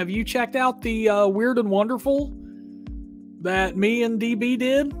haven't, have you checked out the Weird and Wonderful that me and DB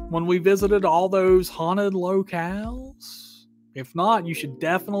did when we visited all those haunted locales? If not, you should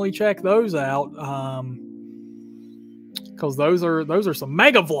definitely check those out, because those are some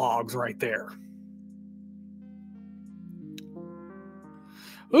mega vlogs right there.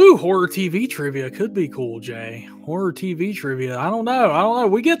 Ooh, horror TV trivia could be cool, Jay. Horror TV trivia. I don't know.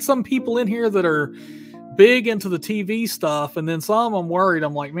 We get some people in here that are big into the TV stuff, and then some I'm worried.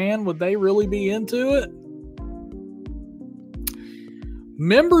 I'm like, man, would they really be into it?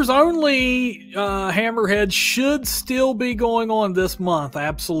 Members only Hammerhead should still be going on this month.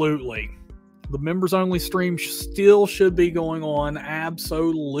 Absolutely. The members only stream still should be going on.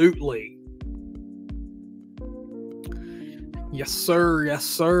 Absolutely. Yes, sir. Yes,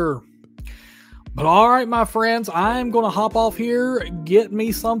 sir. But all right, my friends, I'm going to hop off here, get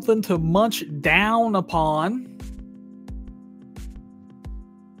me something to munch down upon.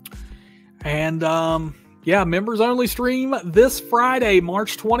 And, yeah, members only stream this Friday,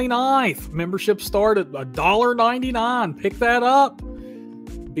 March 29th. Membership start at $1.99. Pick that up.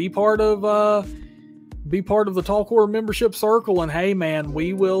 Be part of the Talk Horror membership circle. And hey, man,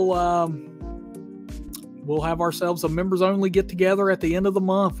 we'll have ourselves a members only get together at the end of the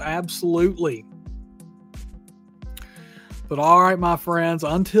month. Absolutely. But all right, my friends,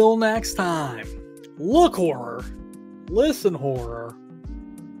 until next time, look horror, listen horror.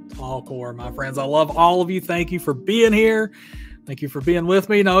 Talk horror, my friends. I love all of you. Thank you for being here. Thank you for being with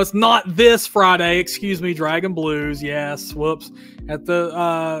me. No, it's not this Friday. Excuse me, Dragon Blues. Yes, whoops. At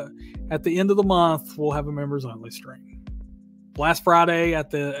the end of the month, we'll have a members only stream. Last Friday at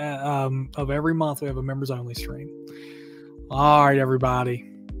the of every month, we have a members only stream. All right, everybody.